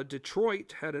 while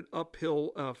Detroit had an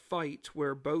uphill fight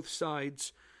where both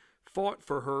sides fought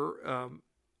for her.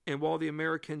 And while the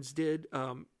Americans did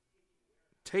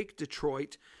take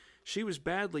Detroit, she was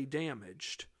badly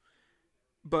damaged.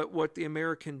 But what the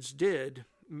American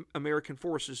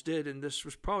forces did, and this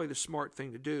was probably the smart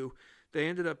thing to do, they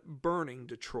ended up burning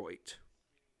Detroit.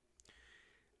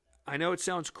 I know it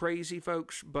sounds crazy,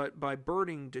 folks, but by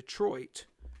burning Detroit,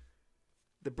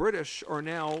 the British are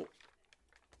now,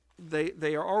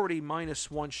 they are already minus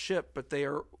one ship, but they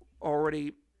are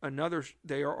already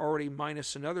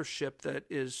minus another ship that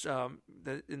is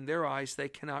that in their eyes they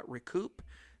cannot recoup,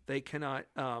 they cannot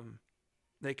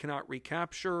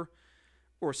recapture,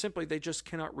 or simply they just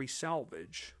cannot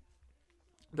resalvage.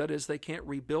 That is, they can't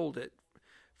rebuild it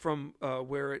from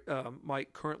where it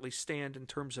might currently stand in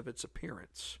terms of its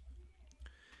appearance.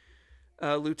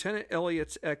 Lieutenant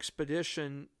Elliott's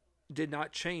expedition did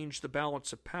not change the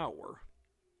balance of power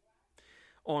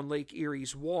on Lake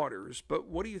Erie's waters, but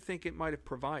what do you think it might have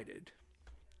provided?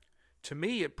 To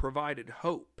me, it provided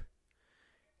hope.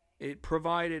 It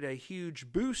provided a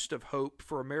huge boost of hope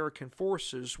for American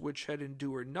forces, which had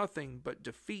endured nothing but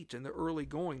defeat in the early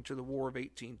going to the War of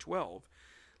 1812.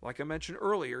 Like I mentioned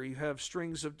earlier, you have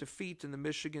strings of defeat in the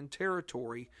Michigan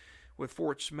Territory with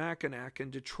Forts Mackinac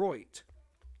and Detroit.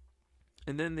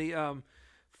 And then the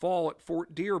fall at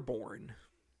Fort Dearborn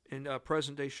in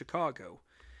present-day Chicago.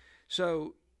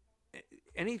 So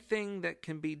anything that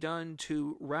can be done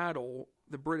to rattle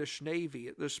the British Navy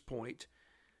at this point,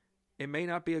 it may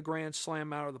not be a grand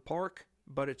slam out of the park,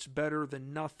 but it's better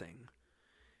than nothing.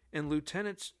 And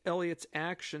Lieutenant Elliott's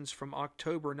actions from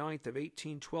October 9th of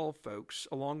 1812, folks,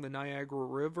 along the Niagara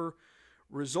River,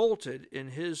 resulted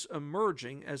in his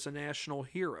emerging as a national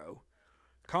hero.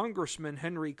 Congressman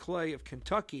Henry Clay of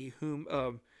Kentucky, whom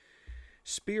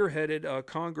spearheaded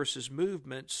Congress's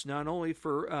movements, not only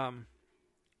for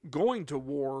going to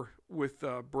war with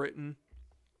Britain,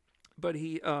 but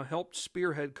he helped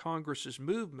spearhead Congress's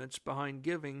movements behind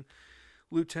giving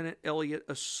Lieutenant Elliott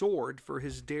a sword for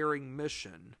his daring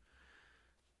mission.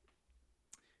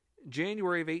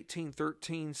 January of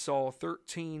 1813 saw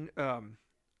 13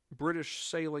 British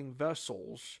sailing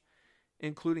vessels,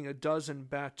 including a dozen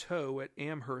bateaux at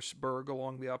Amherstburg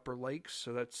along the Upper Lakes,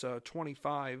 so that's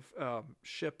 25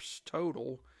 ships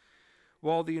total,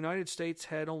 while the United States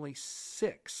had only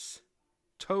 6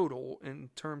 total in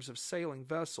terms of sailing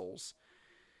vessels.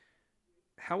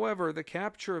 However, the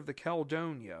capture of the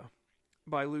Caledonia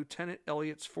by Lieutenant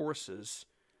Elliott's forces,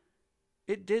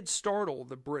 it did startle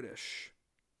the British.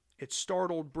 It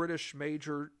startled British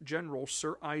Major General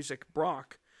Sir Isaac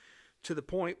Brock to the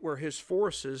point where his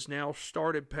forces now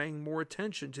started paying more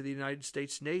attention to the United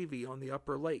States Navy on the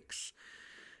Upper Lakes.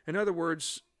 In other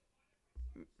words,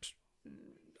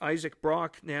 Isaac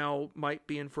Brock now might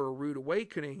be in for a rude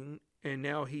awakening, and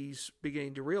now he's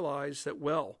beginning to realize that,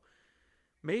 well,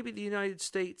 maybe the United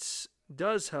States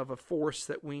does have a force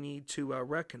that we need to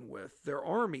reckon with. Their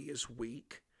army is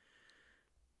weak,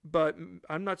 but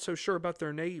I'm not so sure about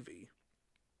their Navy.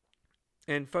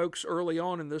 And folks, early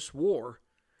on in this war,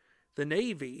 the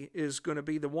Navy is going to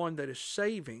be the one that is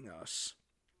saving us.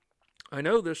 I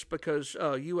know this because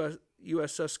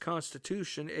USS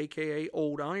Constitution, a.k.a.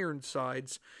 Old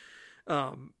Ironsides,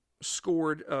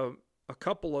 scored a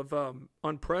couple of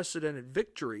unprecedented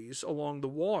victories along the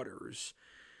waters.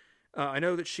 I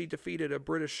know that she defeated a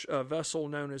British vessel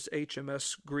known as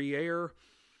HMS Gruyere,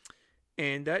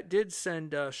 and that did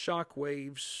send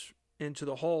shockwaves into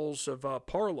the halls of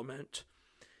Parliament,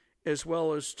 as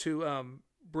well as to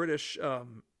British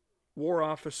war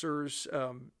officers,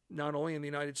 not only in the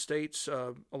United States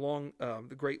along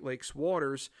the Great Lakes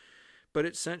waters, but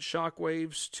it sent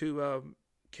shockwaves to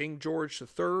King George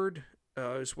III,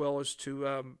 as well as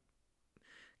to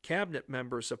cabinet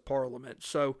members of Parliament.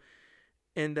 So,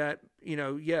 in that,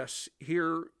 yes,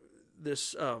 here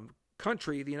this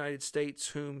country, the United States,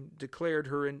 whom declared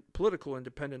her political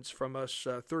independence from us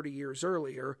 30 years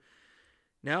earlier,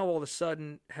 now all of a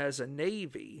sudden has a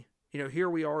navy. Here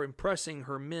we are impressing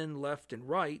her men left and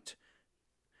right,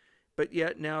 but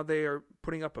yet now they are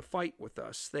putting up a fight with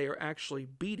us. They are actually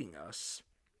beating us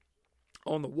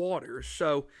on the waters.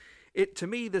 So, to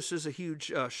me, this is a huge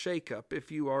shakeup.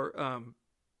 If you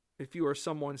are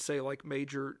someone, say, like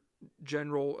Major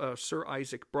General Sir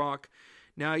Isaac Brock,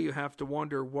 now you have to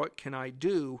wonder, what can I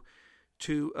do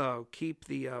to keep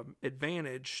the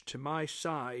advantage to my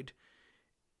side,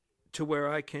 to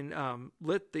where I can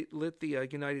let the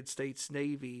United States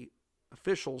Navy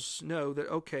officials know that,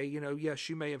 okay, yes,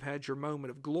 you may have had your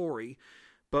moment of glory,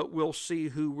 but we'll see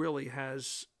who really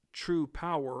has true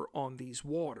power on these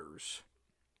waters.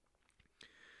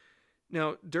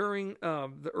 Now, during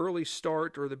the early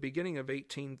start or the beginning of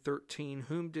 1813,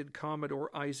 whom did Commodore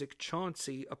Isaac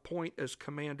Chauncey appoint as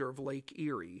commander of Lake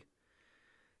Erie?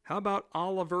 How about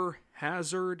Oliver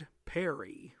Hazard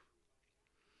Perry?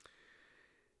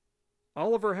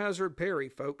 Oliver Hazard Perry,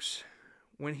 folks,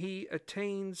 when he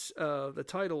attains the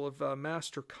title of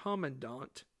Master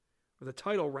Commandant, or the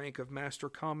title rank of Master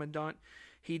Commandant,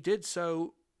 he did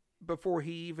so before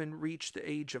he even reached the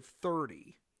age of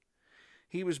 30.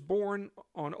 He was born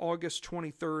on August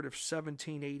 23rd of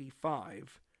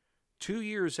 1785, 2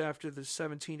 years after the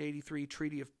 1783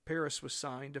 Treaty of Paris was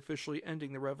signed, officially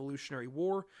ending the Revolutionary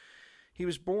War. He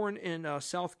was born in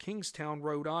South Kingstown,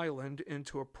 Rhode Island,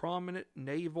 into a prominent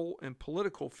naval and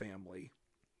political family.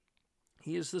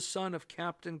 He is the son of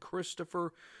Captain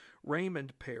Christopher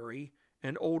Raymond Perry,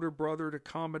 and older brother to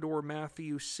Commodore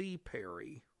Matthew C.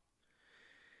 Perry.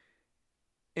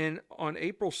 And on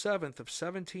April 7th of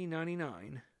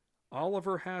 1799,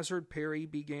 Oliver Hazard Perry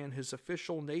began his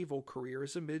official naval career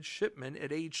as a midshipman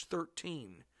at age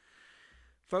 13.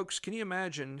 Folks, can you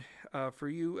imagine, for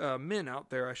you men out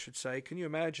there, I should say, can you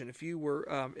imagine if you were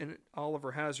in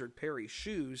Oliver Hazard Perry's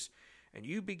shoes and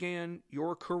you began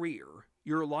your career,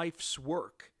 your life's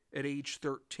work at age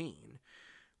 13?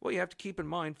 Well, you have to keep in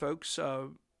mind, folks,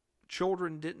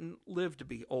 children didn't live to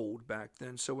be old back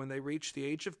then. So when they reached the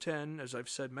age of 10, as I've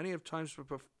said many of times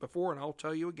before, and I'll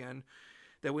tell you again,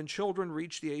 that when children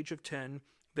reached the age of 10,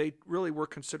 they really were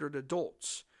considered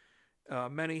adults.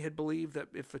 Many had believed that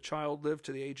if a child lived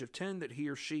to the age of 10, that he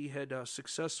or she had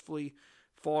successfully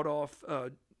fought off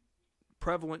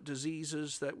prevalent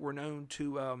diseases that were known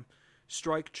to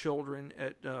strike children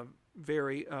at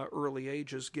very early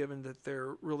ages, given that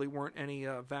there really weren't any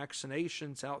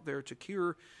vaccinations out there to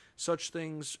cure such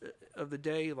things of the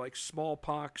day like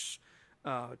smallpox,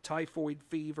 typhoid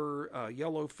fever,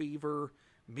 yellow fever,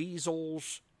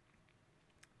 measles,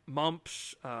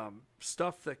 mumps,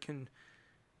 stuff that can,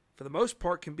 for the most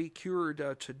part, can be cured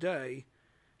today,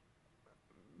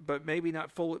 but maybe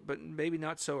not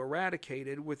so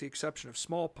eradicated, with the exception of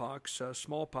smallpox.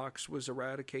 Smallpox was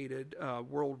eradicated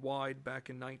worldwide back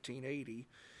in 1980.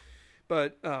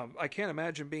 But I can't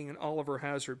imagine being in Oliver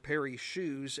Hazard Perry's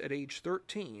shoes at age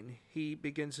 13. He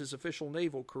begins his official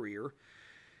naval career.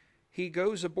 He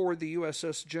goes aboard the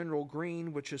USS General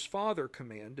Greene, which his father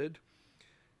commanded.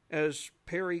 As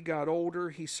Perry got older,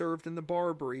 he served in the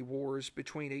Barbary Wars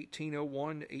between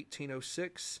 1801 and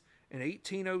 1806. In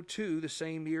 1802, the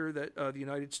same year that the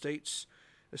United States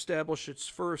established its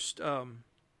first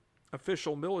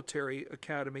official military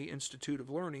academy institute of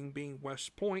learning, being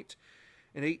West Point.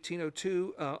 In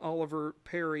 1802, Oliver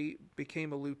Perry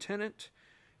became a lieutenant.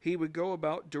 He would go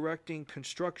about directing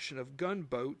construction of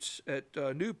gunboats at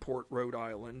Newport, Rhode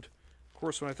Island. Of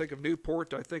course, when I think of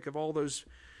Newport, I think of all those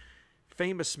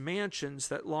famous mansions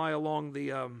that lie along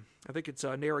the, I think it's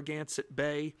Narragansett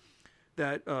Bay,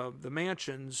 that the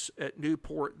mansions at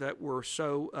Newport that were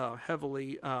so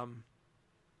heavily,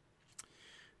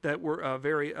 that were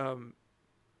very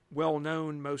well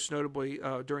known, most notably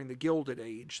during the Gilded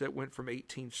Age, that went from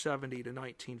 1870 to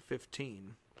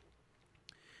 1915.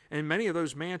 And many of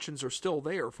those mansions are still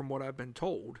there, from what I've been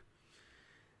told.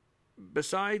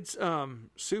 Besides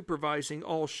supervising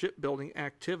all shipbuilding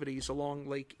activities along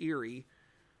Lake Erie,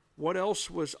 what else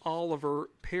was Oliver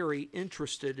Perry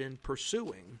interested in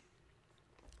pursuing?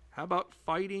 How about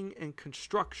fighting and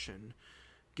construction,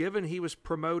 given he was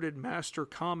promoted Master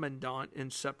Commandant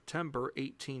in September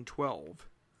 1812?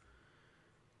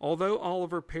 Although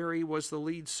Oliver Perry was the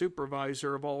lead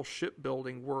supervisor of all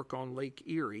shipbuilding work on Lake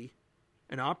Erie,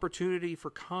 an opportunity for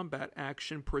combat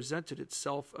action presented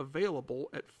itself available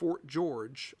at Fort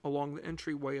George along the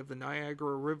entryway of the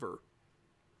Niagara River.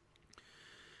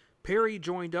 Perry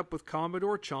joined up with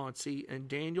Commodore Chauncey and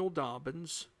Daniel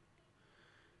Dobbins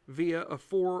via a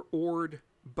 4-oared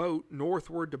boat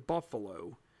northward to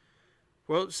Buffalo.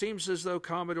 Well, it seems as though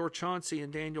Commodore Chauncey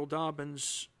and Daniel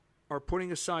Dobbins are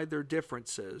putting aside their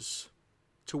differences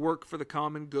to work for the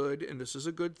common good, and this is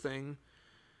a good thing.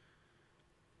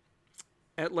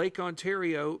 At Lake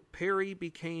Ontario, Perry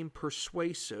became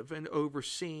persuasive in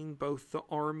overseeing both the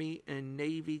Army and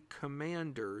Navy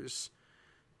commanders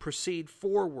proceed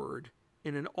forward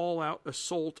in an all-out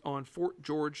assault on Fort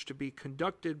George to be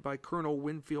conducted by Colonel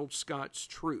Winfield Scott's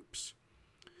troops.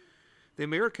 The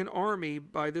American Army,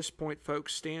 by this point,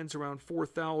 folks, stands around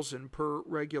 4,000 per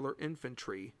regular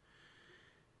infantry.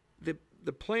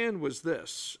 the plan was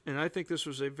this, and I think this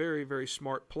was a very, very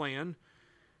smart plan.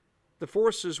 The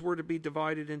forces were to be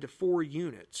divided into 4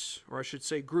 units, or I should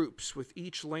say groups, with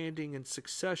each landing in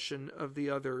succession of the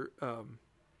other.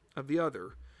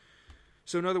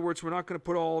 So in other words, we're not going to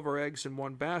put all of our eggs in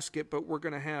one basket, but we're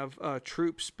going to have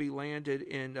troops be landed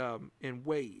in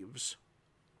waves.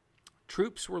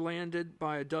 Troops were landed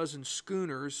by a dozen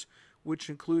schooners, which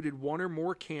included 1 or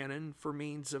more cannon for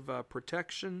means of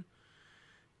protection.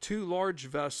 2 large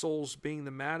vessels, being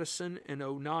the Madison and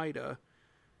Oneida,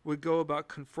 would go about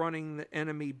confronting the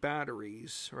enemy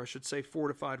batteries, or I should say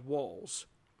fortified walls.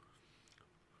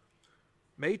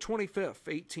 May 25th,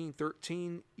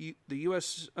 1813, the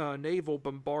U.S. naval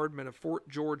bombardment of Fort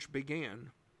George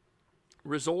began,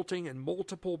 resulting in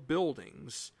multiple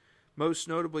buildings, most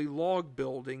notably log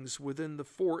buildings within the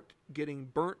fort, getting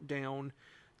burnt down,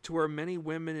 to where many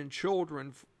women and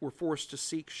children were forced to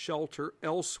seek shelter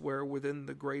elsewhere within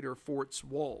the greater fort's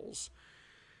walls.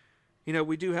 You know,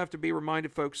 we do have to be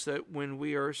reminded, folks, that when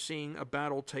we are seeing a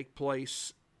battle take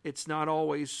place, it's not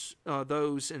always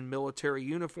those in military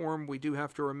uniform. We do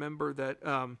have to remember that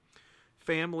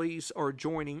families are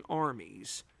joining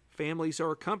armies. Families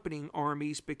are accompanying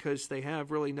armies because they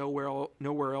have really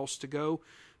nowhere else to go.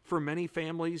 For many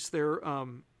families,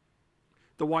 the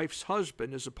wife's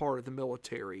husband is a part of the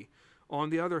military. On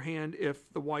the other hand,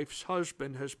 if the wife's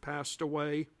husband has passed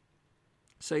away,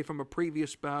 say from a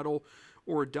previous battle,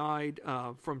 or died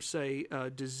from, say,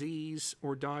 disease,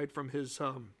 or died from his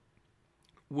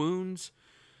wounds,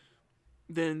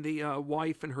 then the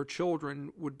wife and her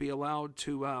children would be allowed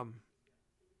to,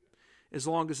 as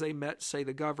long as they met, say,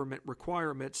 the government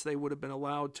requirements, they would have been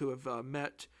allowed to have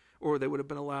met, or they would have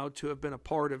been allowed to have been a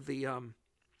part of the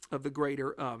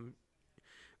greater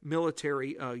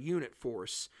military unit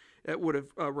force. It would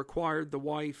have required the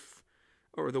wife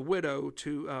or the widow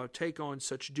to take on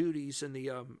such duties in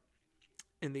the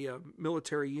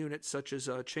military unit, such as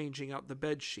changing out the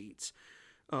bed sheets,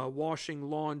 washing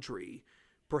laundry,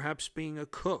 perhaps being a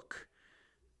cook,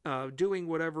 doing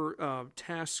whatever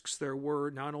tasks there were,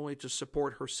 not only to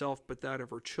support herself but that of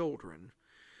her children.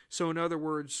 So in other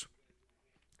words,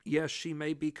 yes, she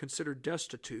may be considered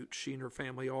destitute, she and her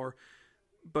family are,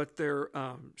 but their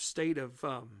state of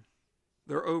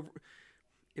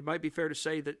it might be fair to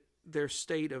say that their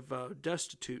state of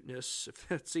destituteness, if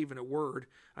that's even a word,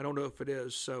 I don't know if it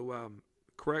is, so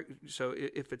correct. So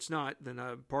if it's not, then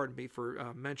pardon me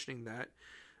for mentioning that.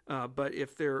 But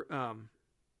if their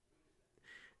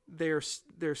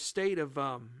state of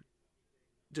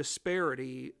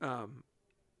disparity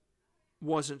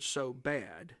wasn't so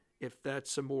bad, if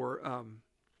that's a more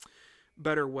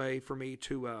better way for me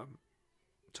to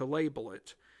label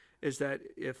it, is that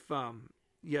if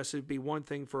yes, it'd be one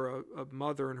thing for a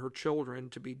mother and her children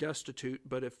to be destitute,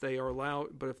 but if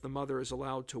the mother is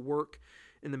allowed to work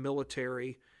in the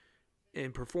military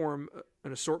and perform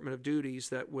an assortment of duties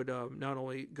that would not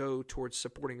only go towards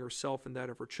supporting herself and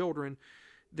that of her children,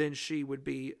 then she would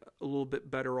be a little bit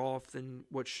better off than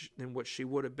what she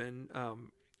would have been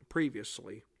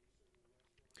previously.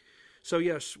 So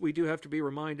yes, we do have to be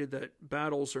reminded that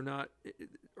battles are not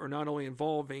only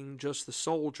involving just the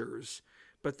soldiers,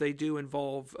 but they do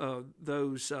involve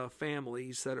those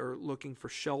families that are looking for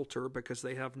shelter because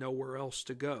they have nowhere else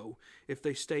to go. If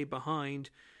they stay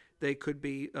behind, they could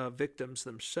be victims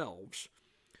themselves.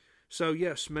 So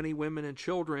yes, many women and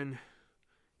children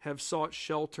have sought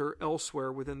shelter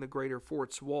elsewhere within the greater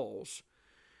fort's walls.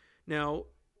 Now,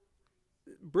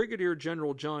 Brigadier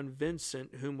General John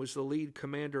Vincent, whom was the lead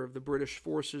commander of the British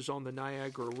forces on the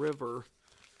Niagara River,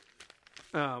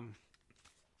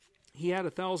 he had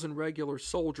 1,000 regular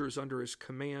soldiers under his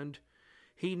command.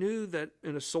 He knew that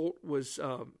an assault on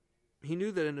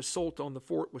the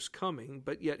fort was coming,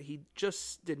 but yet he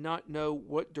just did not know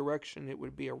what direction it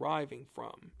would be arriving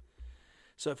from.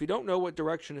 So if you don't know what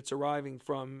direction it's arriving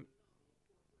from,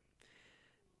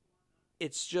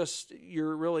 it's just,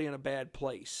 you're really in a bad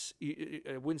place.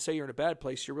 I wouldn't say you're in a bad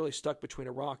place, you're really stuck between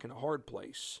a rock and a hard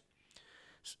place.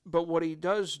 But what he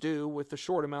does do with the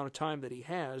short amount of time that he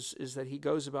has is that he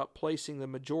goes about placing the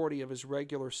majority of his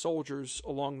regular soldiers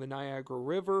along the Niagara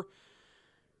River,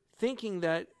 thinking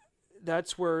that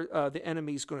that's where the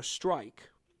enemy's going to strike,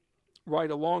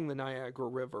 right along the Niagara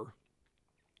River.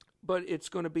 But it's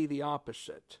going to be the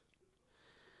opposite.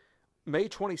 May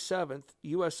 27th,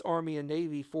 U.S. Army and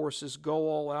Navy forces go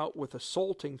all out with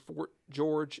assaulting Fort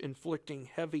George, inflicting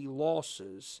heavy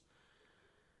losses.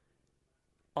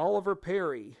 Oliver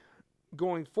Perry,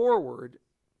 going forward,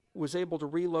 was able to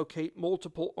relocate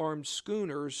multiple armed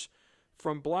schooners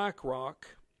from Black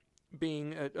Rock,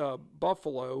 being at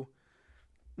Buffalo,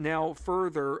 now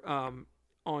further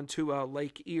onto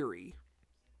Lake Erie.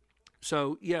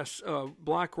 So yes,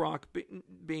 Black Rock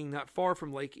being not far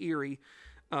from Lake Erie,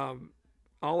 um,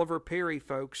 Oliver Perry,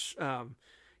 folks.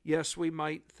 Yes, we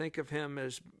might think of him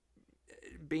as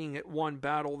being at one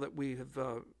battle that we have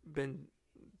been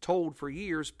told for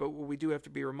years, but what we do have to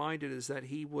be reminded is that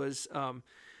he was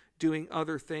doing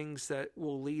other things that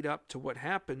will lead up to what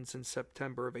happens in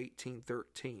September of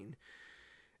 1813.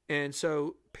 And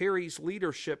so Perry's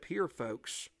leadership here,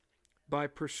 folks, by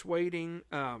persuading,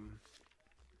 how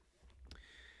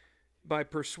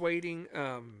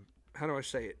do I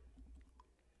say it?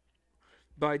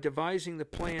 By devising the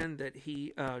plan that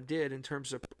he did in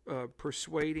terms of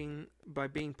persuading, by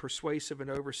being persuasive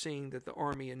and overseeing that the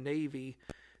Army and Navy,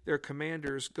 their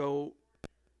commanders, go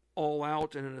all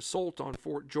out in an assault on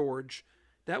Fort George,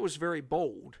 that was very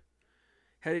bold.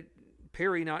 Had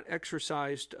Perry not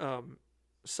exercised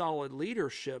solid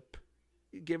leadership,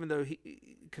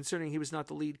 considering he was not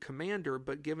the lead commander,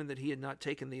 but given that he had not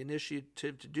taken the initiative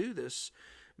to do this,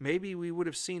 maybe we would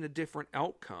have seen a different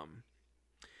outcome.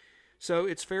 So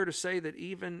it's fair to say that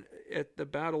even at the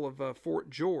Battle of Fort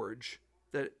George,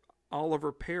 that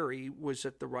Oliver Perry was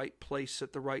at the right place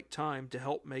at the right time to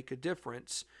help make a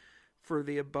difference for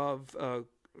the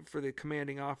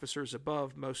commanding officers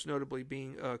above, most notably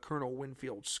being Colonel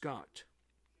Winfield Scott,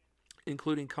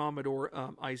 including Commodore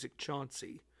Isaac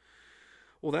Chauncey.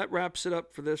 Well, that wraps it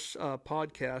up for this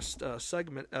podcast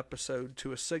segment episode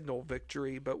to a signal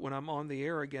victory. But when I'm on the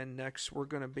air again next, we're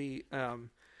going to be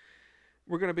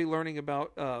learning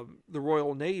about the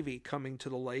Royal Navy coming to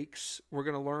the lakes. We're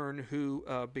going to learn who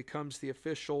becomes the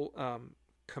official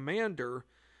commander,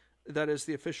 that is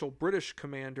the official British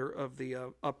commander of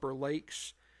the Upper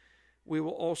Lakes. We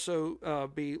will also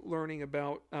be learning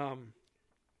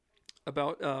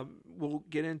we'll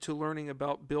get into learning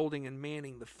about building and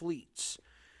manning the fleets.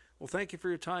 Well, thank you for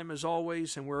your time as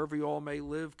always, and wherever you all may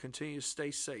live, continue to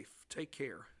stay safe. Take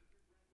care.